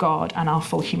and from God and our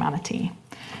full humanity.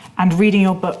 And reading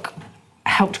your book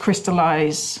helped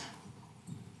crystallize,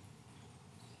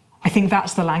 I think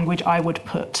that's the language I would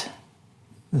put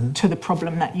to the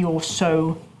problem that you're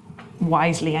so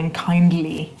wisely and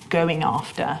kindly going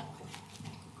after.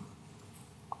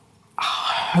 I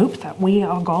hope that we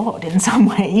are God in some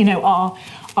way,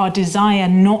 our desire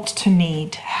not to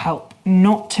need help,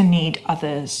 not to need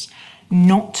others,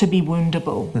 not to be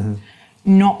woundable,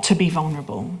 not to be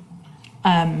vulnerable.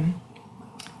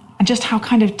 And just how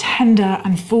kind of tender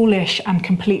and foolish and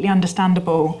completely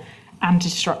understandable and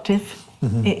destructive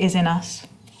it is in us.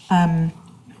 I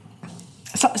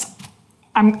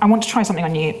want to try something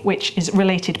on you, which is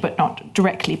related but not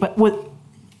directly. But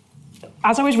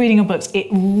as I was reading your books, it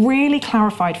really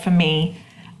clarified for me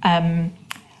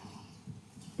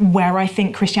where I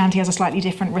think Christianity has a slightly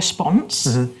different response,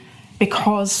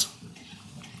 because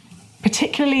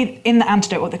particularly in the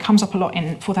antidote, that comes up a lot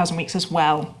in 4,000 Weeks as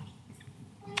well.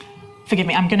 Forgive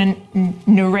me, I'm going to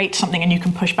narrate something and you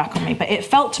can push back on me, but it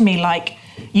felt to me like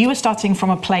you were starting from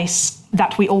a place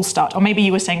that we all start, or maybe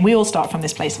you were saying we all start from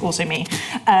this place, also me,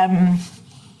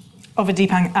 of a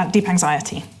deep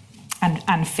anxiety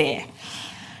and fear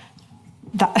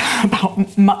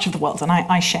about much of the world, and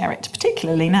I share it,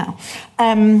 particularly now.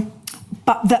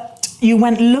 But that you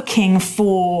went looking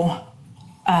for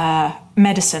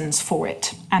medicines for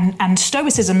it. And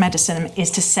Stoicism medicine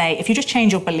is to say, if you just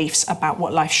change your beliefs about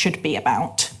what life should be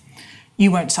about,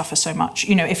 you won't suffer so much.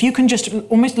 If you can just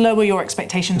almost lower your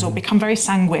expectations or become very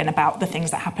sanguine about the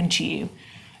things that happen to you,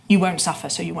 you won't suffer,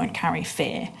 so you won't carry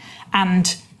fear.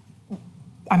 And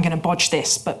I'm going to bodge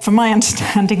this, but from my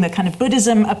understanding, the kind of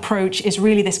Buddhism approach is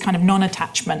really this kind of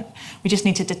non-attachment. We just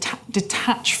need to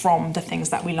detach from the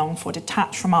things that we long for,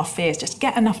 detach from our fears, just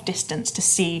get enough distance to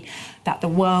see that the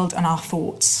world and our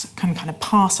thoughts can kind of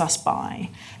pass us by,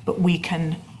 but we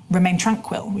can remain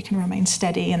tranquil, we can remain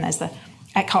steady. And there's the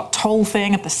Eckhart Tolle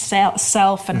thing of the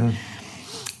self. And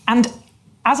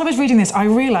as I was reading this, I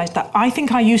realized that I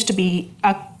think I used to be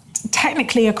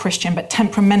technically a Christian, but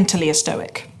temperamentally a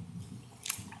Stoic,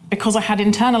 because I had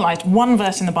internalized one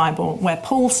verse in the Bible where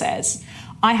Paul says,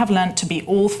 I have learned to be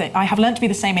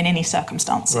the same in any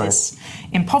circumstances,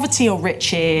 in poverty or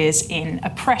riches, in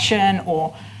oppression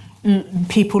or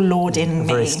people lording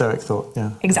me. Very Stoic thought,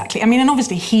 yeah. Exactly. I mean, and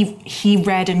obviously he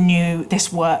read and knew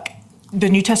this work. The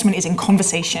New Testament is in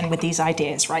conversation with these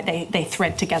ideas, right? They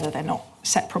thread together, they're not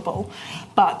separable.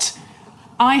 But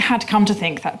I had come to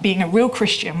think that being a real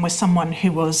Christian was someone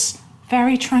who was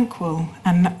very tranquil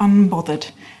and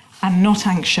unbothered and not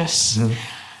anxious,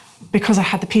 because I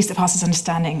had the peace that passes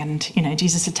understanding, and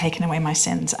Jesus had taken away my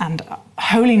sins. And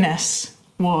holiness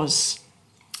was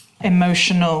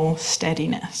emotional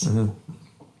steadiness.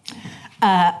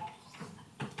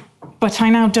 But I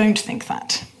now don't think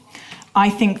that. I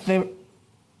think the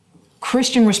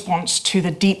Christian response to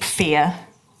the deep fear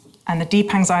and the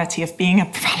deep anxiety of being a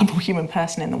fallible human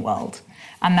person in the world,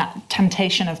 and that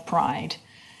temptation of pride,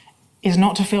 is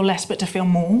not to feel less but to feel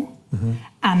more.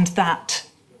 And that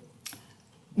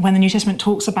when the New Testament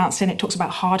talks about sin, it talks about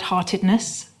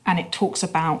hard-heartedness, and it talks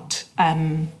about,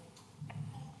 their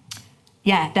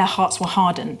hearts were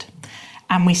hardened.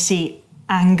 And we see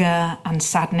anger and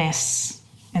sadness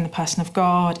in the person of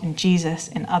God, in Jesus,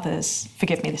 in others.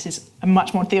 Forgive me, this is a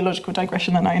much more theological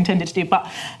digression than I intended to do,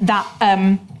 but that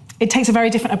it takes a very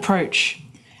different approach.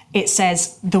 It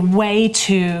says the way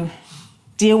to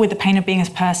deal with the pain of being a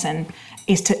person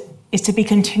is to be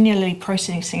continually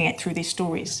processing it through these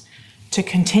stories, to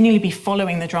continually be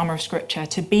following the drama of Scripture,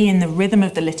 to be in the rhythm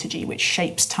of the liturgy, which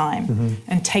shapes time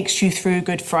and takes you through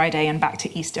Good Friday and back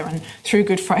to Easter, and through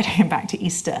Good Friday and back to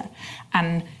Easter,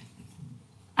 and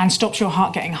stops your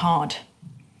heart getting hard.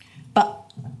 But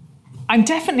I'm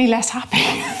definitely less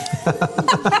happy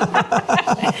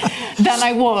than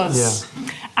I was. Yeah.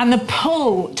 And the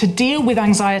pull to deal with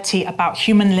anxiety about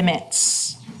human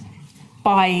limits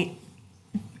by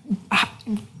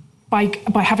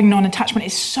having non-attachment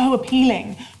is so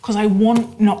appealing, because I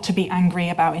want not to be angry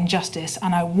about injustice,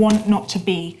 and I want not to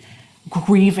be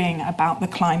grieving about the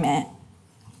climate.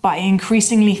 But I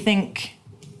increasingly think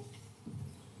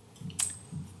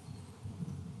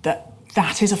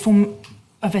that is a form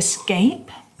of escape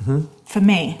for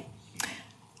me.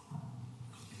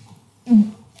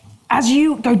 As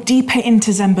you go deeper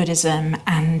into Zen Buddhism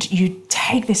and you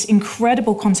take this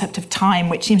incredible concept of time,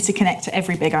 which seems to connect to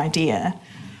every big idea,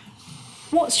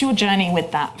 what's your journey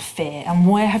with that fear, and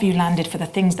where have you landed for the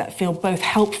things that feel both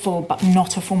helpful but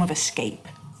not a form of escape?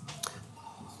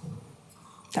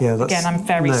 Again, I'm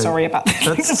very sorry about that.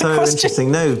 That's so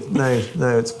interesting. No,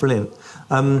 it's brilliant.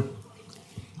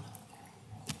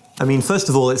 I mean, first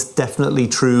of all, it's definitely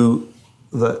true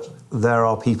that there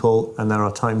are people, and there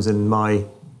are times in my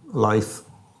life,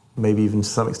 maybe even to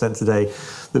some extent today,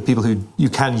 that people who you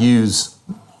can use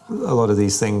a lot of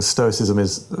these things. Stoicism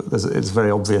is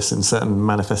very obvious in certain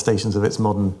manifestations of its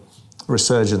modern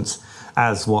resurgence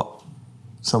as what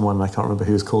someone, I can't remember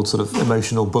who, is called sort of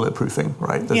emotional bulletproofing,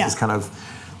 right? There's this kind of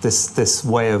this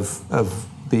way of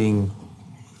being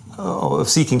of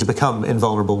seeking to become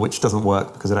invulnerable, which doesn't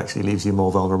work because it actually leaves you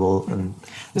more vulnerable. And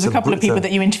there's a couple of people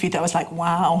that you interviewed that was like,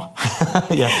 wow.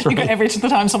 Yes, right. Every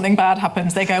time something bad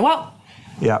happens, they go, well,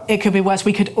 it could be worse.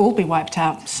 We could all be wiped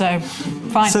out. So,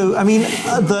 fine. So, I mean,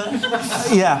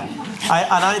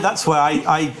 that's where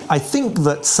I think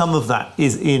that some of that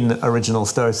is in original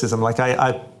Stoicism. Like,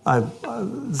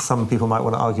 some people might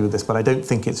want to argue with this, but I don't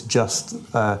think it's just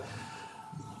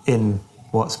in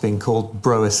what's being called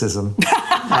broicism.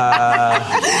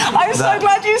 I'm so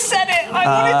glad you said it. I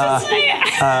wanted to say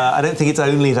it. I don't think it's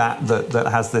only that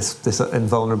has this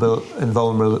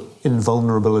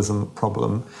invulnerabilism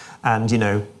problem. And,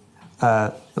 it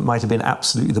might have been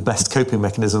absolutely the best coping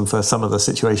mechanism for some of the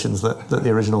situations that the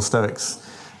original Stoics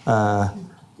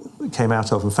came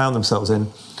out of and found themselves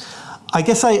in. I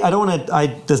guess I don't want to.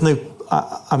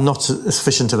 I'm not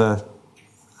sufficient of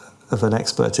an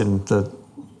expert in the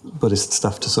Buddhist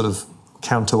stuff to sort of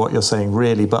counter what you're saying,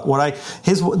 really. But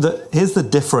here's the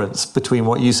difference between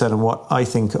what you said and what I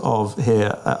think of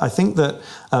here. I think that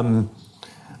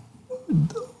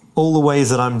all the ways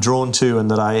that I'm drawn to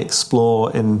and that I explore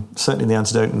certainly in the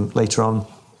Antidote and later on,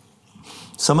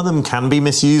 some of them can be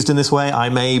misused in this way. I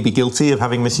may be guilty of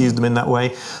having misused them in that way.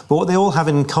 But what they all have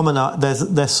in common are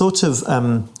they're sort of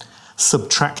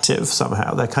subtractive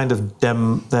somehow. They're kind of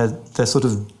they're sort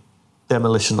of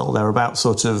demolitional. They're about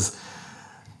sort of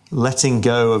letting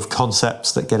go of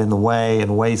concepts that get in the way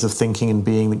and ways of thinking and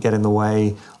being that get in the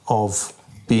way of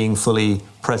being fully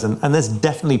present. And there's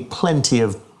definitely plenty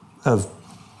of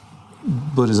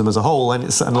Buddhism as a whole, and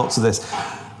lots of this,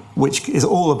 which is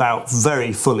all about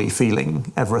very fully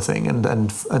feeling everything and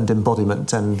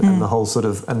embodiment and the whole sort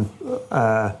of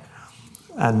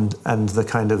and the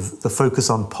kind of the focus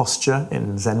on posture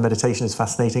in Zen meditation is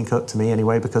fascinating to me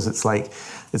anyway, because it's like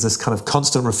there's this kind of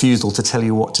constant refusal to tell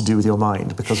you what to do with your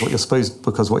mind, because what you're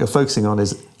focusing on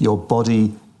is your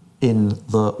body in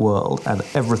the world and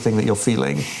everything that you're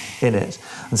feeling in it.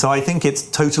 And so I think it's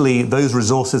totally, those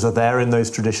resources are there in those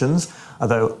traditions,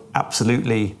 although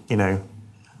absolutely,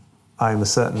 I'm a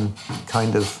certain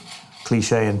kind of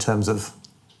cliche in terms of,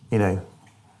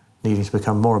 needing to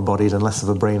become more embodied and less of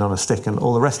a brain on a stick and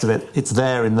all the rest of it. It's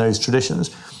there in those traditions.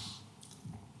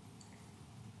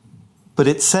 But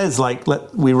it says, like,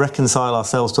 we reconcile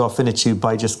ourselves to our finitude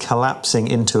by just collapsing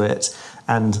into it,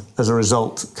 and as a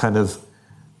result, kind of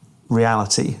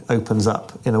reality opens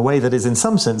up in a way that is in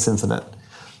some sense infinite,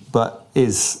 but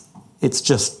it's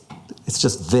just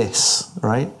this,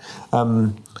 right?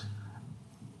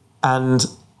 And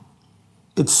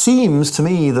it seems to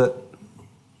me that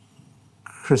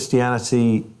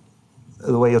Christianity,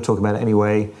 the way you're talking about it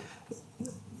anyway,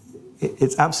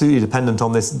 it's absolutely dependent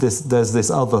on this. There's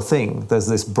this other thing. There's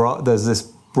this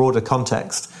broader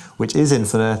context which is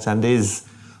infinite and is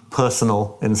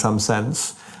personal in some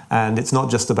sense. And it's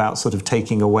not just about sort of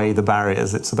taking away the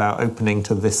barriers. It's about opening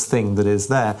to this thing that is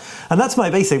there. And that's my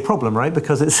basic problem, right?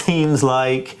 Because it seems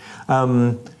like, at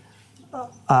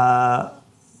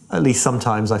least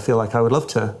sometimes, I feel like I would love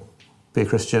to be a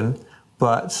Christian,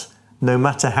 but no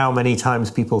matter how many times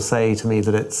people say to me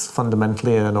that it's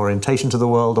fundamentally an orientation to the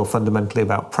world or fundamentally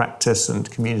about practice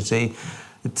and community,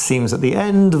 it seems at the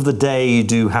end of the day you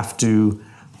do have to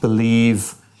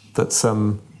believe that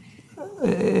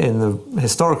in the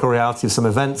historical reality of some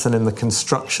events and in the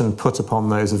construction put upon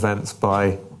those events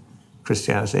by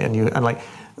Christianity. And like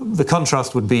the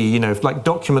contrast would be, if like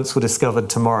documents were discovered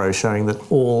tomorrow showing that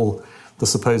all the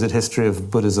supposed history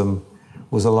of Buddhism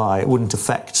was a lie, it wouldn't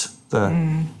affect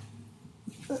the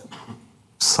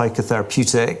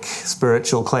psychotherapeutic,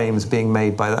 spiritual claims being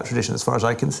made by that tradition, as far as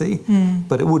I can see.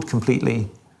 But it would completely.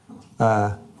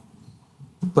 But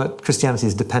Christianity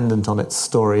is dependent on its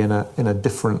story in a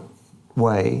different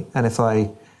way, and if I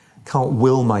can't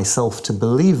will myself to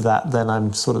believe that, then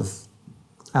I'm sort of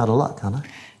out of luck, aren't I?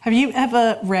 Have you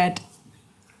ever read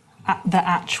the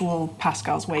actual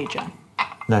Pascal's Wager?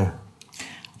 No.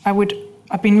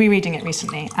 I've been rereading it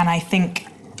recently, and I think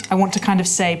I want to kind of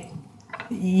say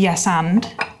yes and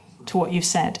to what you've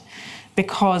said,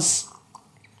 because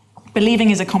believing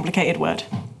is a complicated word.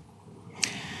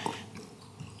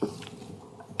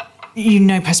 You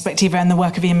know Perspectiva and the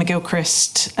work of Ian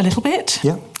McGilchrist a little bit.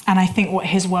 Yeah. And I think what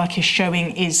his work is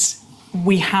showing is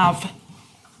we have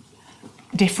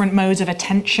different modes of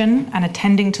attention and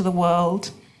attending to the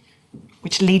world,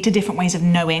 which lead to different ways of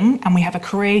knowing. And we have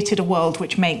created a world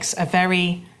which makes a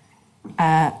very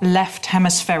left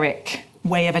hemispheric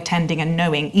way of attending and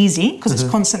knowing easy, because it's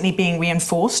constantly being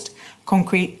reinforced,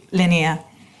 concrete, linear.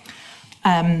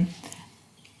 And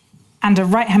a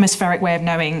right hemispheric way of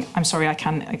knowing, I'm sorry, I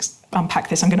can unpack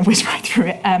this, I'm going to whiz right through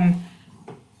it.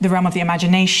 The realm of the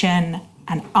imagination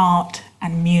and art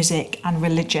and music and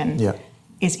religion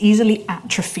is easily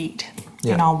atrophied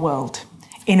in our world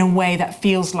in a way that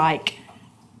feels like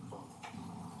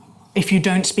if you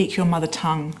don't speak your mother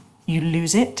tongue, you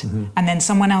lose it, and then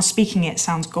someone else speaking it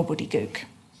sounds gobbledygook.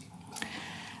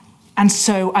 And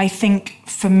so I think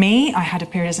for me, I had a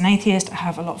period as an atheist, I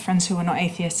have a lot of friends who are not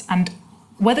atheists, and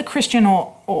whether Christian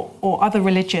or other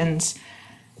religions,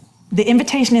 the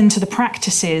invitation into the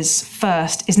practices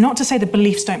first is not to say the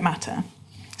beliefs don't matter.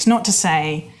 It's not to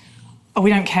say, we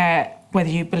don't care whether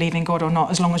you believe in God or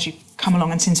not, as long as you come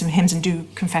along and sing some hymns and do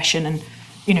confession and,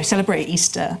 celebrate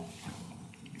Easter.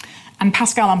 And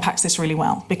Pascal unpacks this really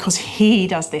well, because he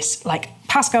does this, like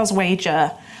Pascal's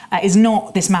Wager is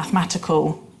not this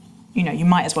mathematical, you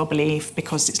might as well believe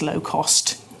because it's low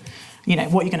cost,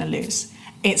 what you're going to lose.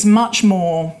 It's much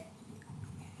more,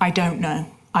 I don't know,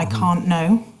 I can't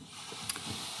know.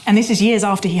 And this is years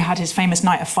after he had his famous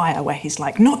Night of Fire, where he's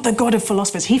like, not the God of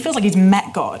philosophers. He feels like he's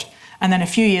met God. And then a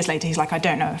few years later, he's like, I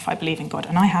don't know if I believe in God.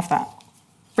 And I have that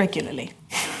regularly,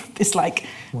 this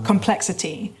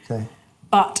complexity. Okay.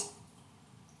 But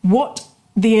what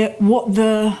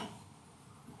the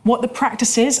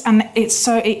practice is, and it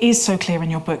is so clear in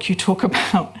your book, you talk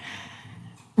about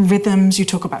rhythms, you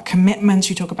talk about commitments,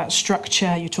 you talk about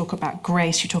structure, you talk about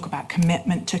grace, you talk about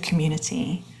commitment to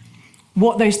community.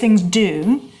 What those things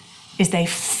do is they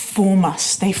form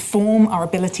us, they form our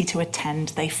ability to attend,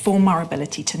 they form our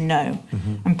ability to know.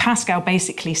 And Pascal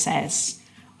basically says,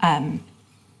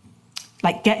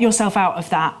 get yourself out of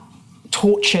that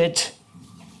tortured,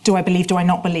 do I believe, do I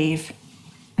not believe,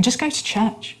 and just go to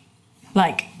church.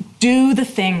 Do the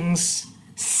things,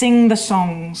 sing the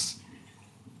songs,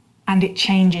 and it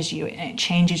changes you, and it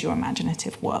changes your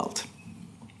imaginative world.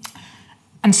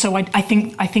 And so I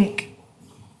think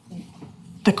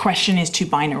the question is too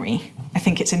binary. I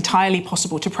think it's entirely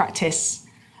possible to practice,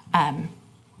 and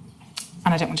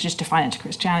I don't want to just define it to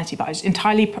Christianity, but it's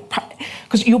entirely,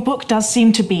 because your book does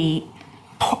seem to be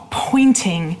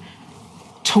pointing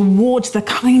towards the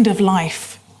kind of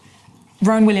life,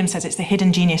 Rowan Williams says it's the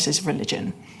hidden geniuses of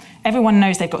religion. everyone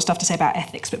knows they've got stuff to say about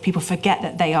ethics, but people forget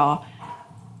that they are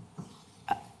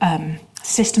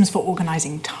systems for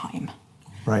organising time.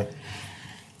 Right.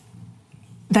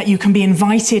 That you can be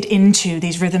invited into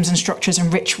these rhythms and structures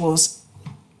and rituals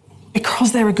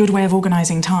because they're a good way of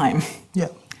organising time. Yeah.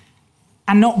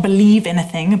 And not believe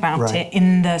anything about Right. it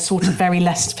in the sort of very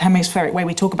less hemispheric way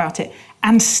we talk about it,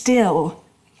 and still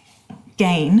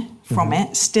gain from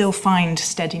it, still find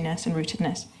steadiness and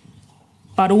rootedness.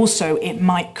 But also it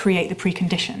might create the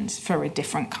preconditions for a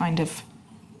different kind of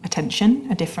attention,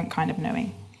 a different kind of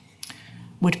knowing,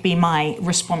 would be my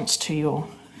response to your...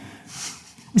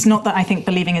 It's not that I think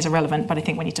believing is irrelevant, but I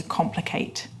think we need to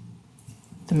complicate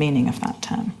the meaning of that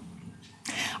term.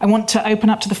 I want to open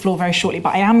up to the floor very shortly,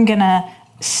 but I am going to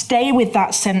stay with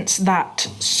that sense that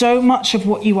so much of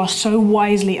what you are so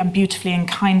wisely and beautifully and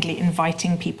kindly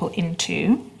inviting people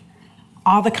into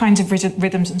are the kinds of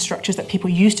rhythms and structures that people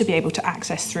used to be able to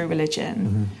access through religion.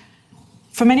 Mm-hmm.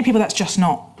 For many people, that's just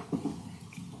not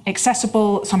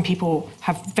accessible. Some people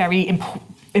have very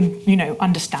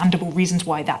understandable reasons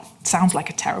why that sounds like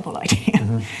a terrible idea.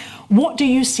 Mm-hmm. What do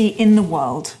you see in the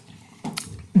world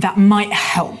that might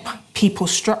help people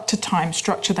structure time,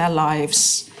 structure their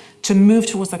lives, to move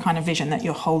towards the kind of vision that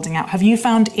you're holding out? Have you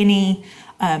found any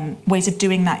ways of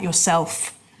doing that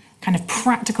yourself, kind of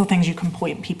practical things you can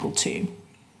point people to?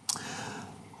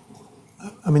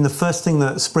 I mean, the first thing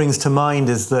that springs to mind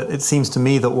is that it seems to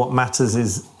me that what matters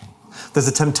is there's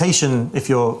a temptation, if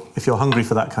you're hungry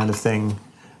for that kind of thing,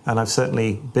 and I've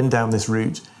certainly been down this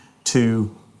route,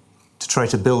 to try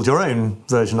to build your own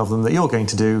version of them that you're going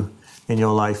to do in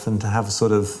your life, and to have a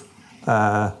sort of,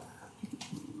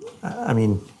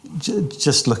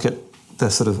 just look at the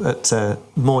sort of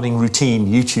morning routine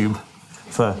YouTube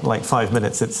for like 5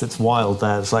 minutes. It's wild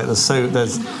there. It's like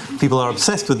there's people are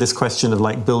obsessed with this question of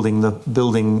like building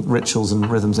rituals and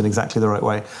rhythms in exactly the right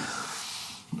way.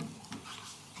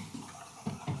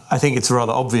 I think it's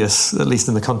rather obvious, at least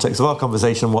in the context of our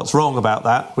conversation, what's wrong about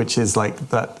that, which is like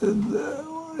that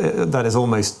is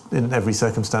almost in every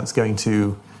circumstance going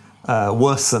to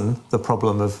worsen the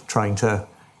problem of trying to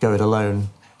go it alone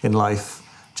in life,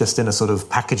 just in a sort of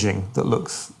packaging that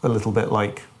looks a little bit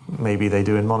like maybe they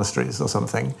do in monasteries or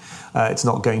something. It's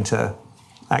not going to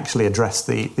actually address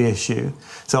the issue.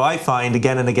 So I find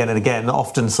again and again and again,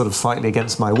 often sort of slightly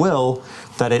against my will,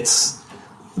 that it's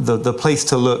the place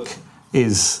to look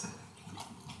is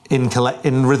in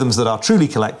rhythms that are truly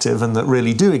collective and that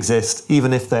really do exist,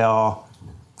 even if they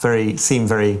seem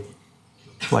very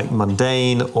like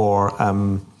mundane or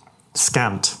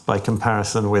scant by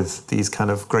comparison with these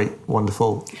kind of great,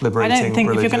 wonderful, liberating I don't think,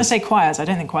 religions. if you're going to say choirs, I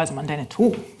don't think choirs are mundane at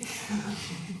all.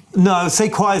 No, I would say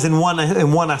choirs in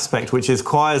one aspect, which is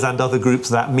choirs and other groups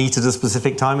that meet at a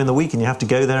specific time in the week, and you have to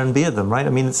go there and be at them, right? I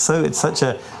mean, it's such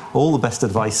all the best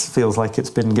advice feels like it's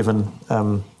been given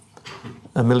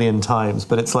a million times,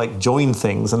 but it's like join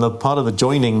things, and the part of the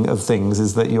joining of things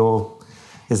is that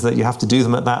you have to do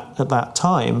them at that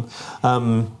time.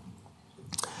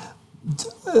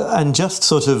 And just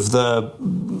sort of the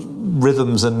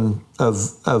rhythms and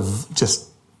of just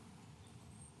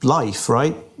life,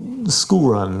 right? The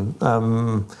school run,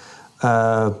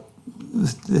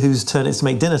 whose turn it's to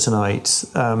make dinner tonight.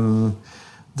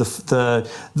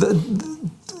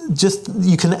 Just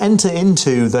you can enter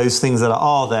into those things that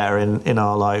are there in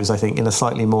our lives, I think, in a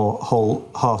slightly more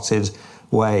wholehearted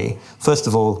way. First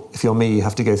of all, if you're me, you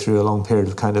have to go through a long period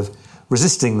of kind of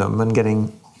resisting them and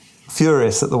getting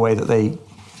furious at the way that they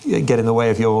get in the way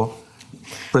of your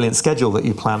brilliant schedule that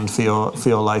you planned for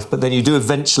your life. But then you do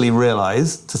eventually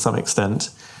realise, to some extent,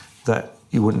 that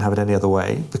you wouldn't have it any other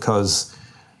way, because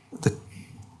the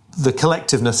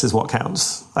collectiveness is what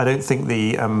counts. I don't think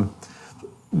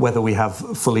whether we have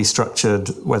fully structured,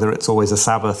 whether it's always a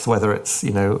Sabbath, whether it's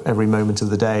every moment of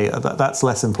the day, that's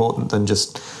less important than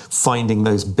just finding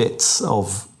those bits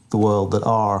of the world that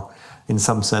are, in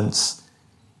some sense,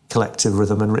 collective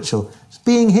rhythm and ritual. Just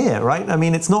being here, right? I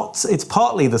mean, it's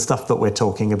partly the stuff that we're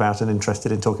talking about and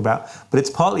interested in talking about, but it's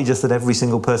partly just that every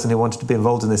single person who wanted to be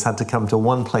involved in this had to come to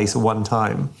one place at one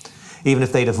time, even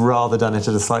if they'd have rather done it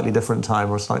at a slightly different time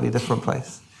or a slightly different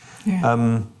place.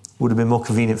 Yeah. Would have been more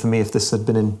convenient for me if this had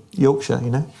been in Yorkshire,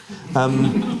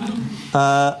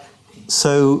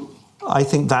 So I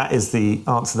think that is the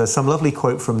answer. There's some lovely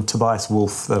quote from Tobias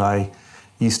Wolff that I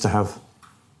used to have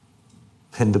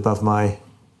pinned above my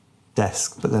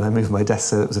desk, but then I moved my desk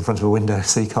so that it was in front of a window,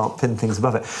 so you can't pin things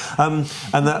above it. And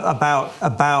that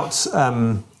about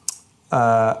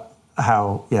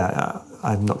how,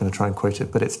 I'm not going to try and quote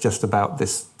it, but it's just about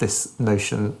this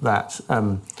notion that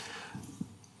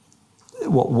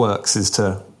what works is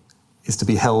to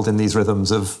be held in these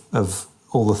rhythms of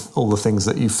all the things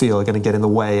that you feel are going to get in the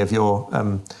way of your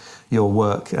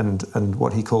work and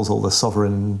what he calls all the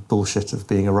sovereign bullshit of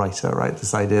being a writer, right?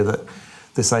 This idea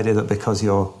that because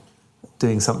you're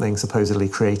doing something supposedly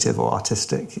creative or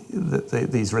artistic,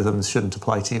 that these rhythms shouldn't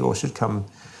apply to you or should come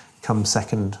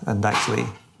second, and actually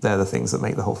they're the things that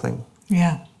make the whole thing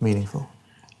meaningful.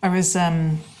 I was...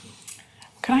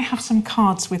 Can I have some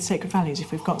cards with sacred values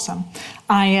if we've got some?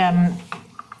 I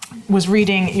was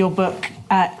reading your book.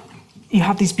 You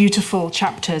have these beautiful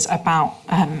chapters about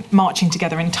marching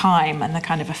together in time and the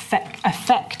kind of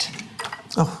effect.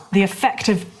 The effect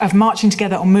of marching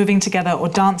together or moving together or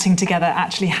dancing together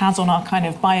actually has on our kind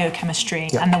of biochemistry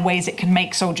and the ways it can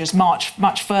make soldiers march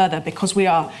much further, because we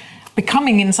are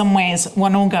becoming in some ways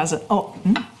one orgasm. There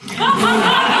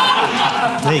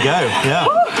you go, yeah.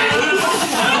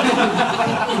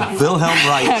 Wilhelm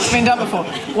Reich. It's been done before.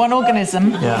 One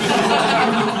organism. Yeah.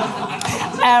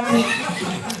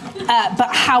 But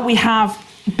how we have,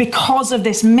 because of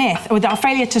this myth, with our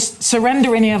failure to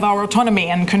surrender any of our autonomy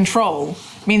and control,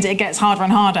 means it gets harder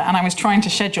and harder. And I was trying to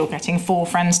schedule getting 4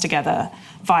 friends together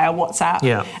via WhatsApp,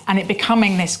 and it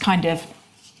becoming this kind of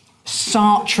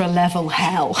Sartre level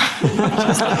hell.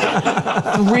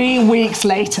 3 weeks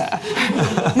later.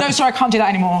 No, sorry, I can't do that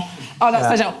anymore. Oh,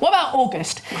 that's what about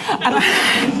August? And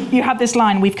you have this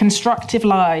line: we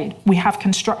have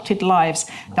constructed lives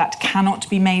that cannot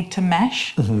be made to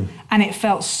mesh. And it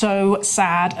felt so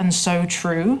sad and so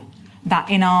true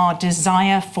that in our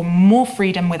desire for more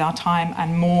freedom with our time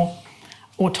and more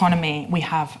autonomy, we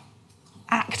have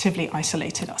actively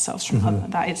isolated ourselves from other.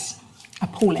 That is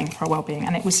appalling for our well-being,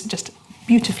 and it was just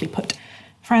beautifully put.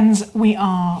 Friends, we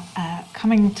are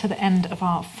coming to the end of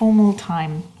our formal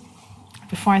time.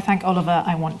 Before I thank Oliver,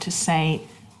 I want to say,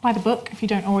 buy the book if you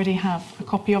don't already have a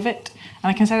copy of it. And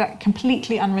I can say that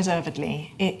completely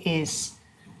unreservedly. It is...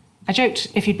 I joked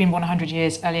if you'd been born 100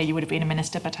 years earlier, you would have been a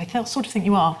minister, but I sort of think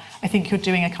you are. I think you're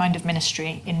doing a kind of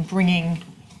ministry in bringing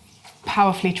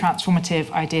powerfully transformative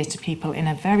ideas to people in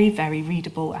a very, very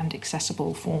readable and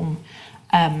accessible form.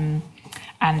 And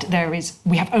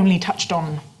we have only touched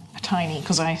on tiny,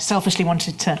 because I selfishly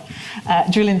wanted to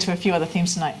drill into a few other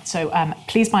themes tonight. So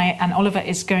please buy it, and Oliver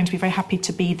is going to be very happy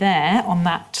to be there on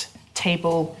that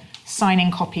table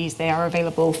signing copies. They are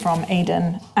available from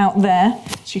Aidan out there,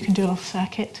 so you can do a little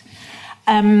circuit.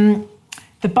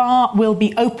 The bar will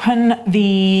be open.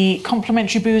 The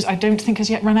complimentary booze I don't think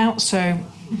has yet run out, so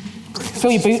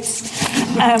fill your boots.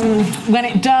 When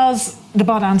it does, the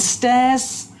bar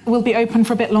downstairs will be open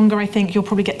for a bit longer. I think you'll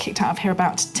probably get kicked out of here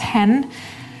about 10.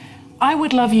 I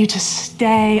would love you to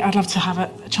stay. I'd love to have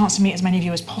a chance to meet as many of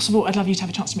you as possible. I'd love you to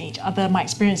have a chance to meet each other. My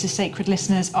experience as sacred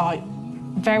listeners are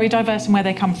very diverse in where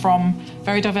they come from,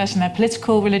 very diverse in their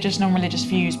political, religious, non-religious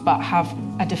views, but have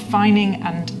a defining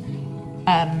and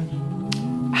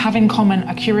have in common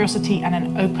a curiosity and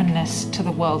an openness to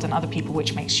the world and other people,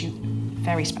 which makes you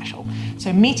very special.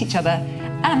 So meet each other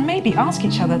and maybe ask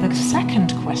each other the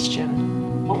second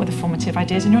question: what were the formative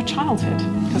ideas in your childhood?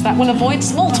 Because that will avoid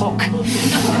small talk,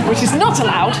 which is not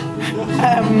allowed.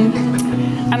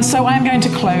 And so I'm going to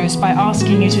close by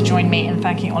asking you to join me in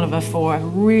thanking Oliver for a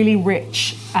really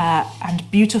rich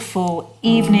and beautiful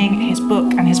evening, his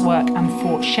book and his work, and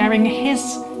for sharing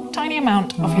his tiny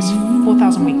amount of his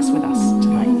 4,000 weeks with us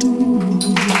tonight. Thank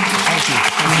you. Thank you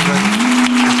very much.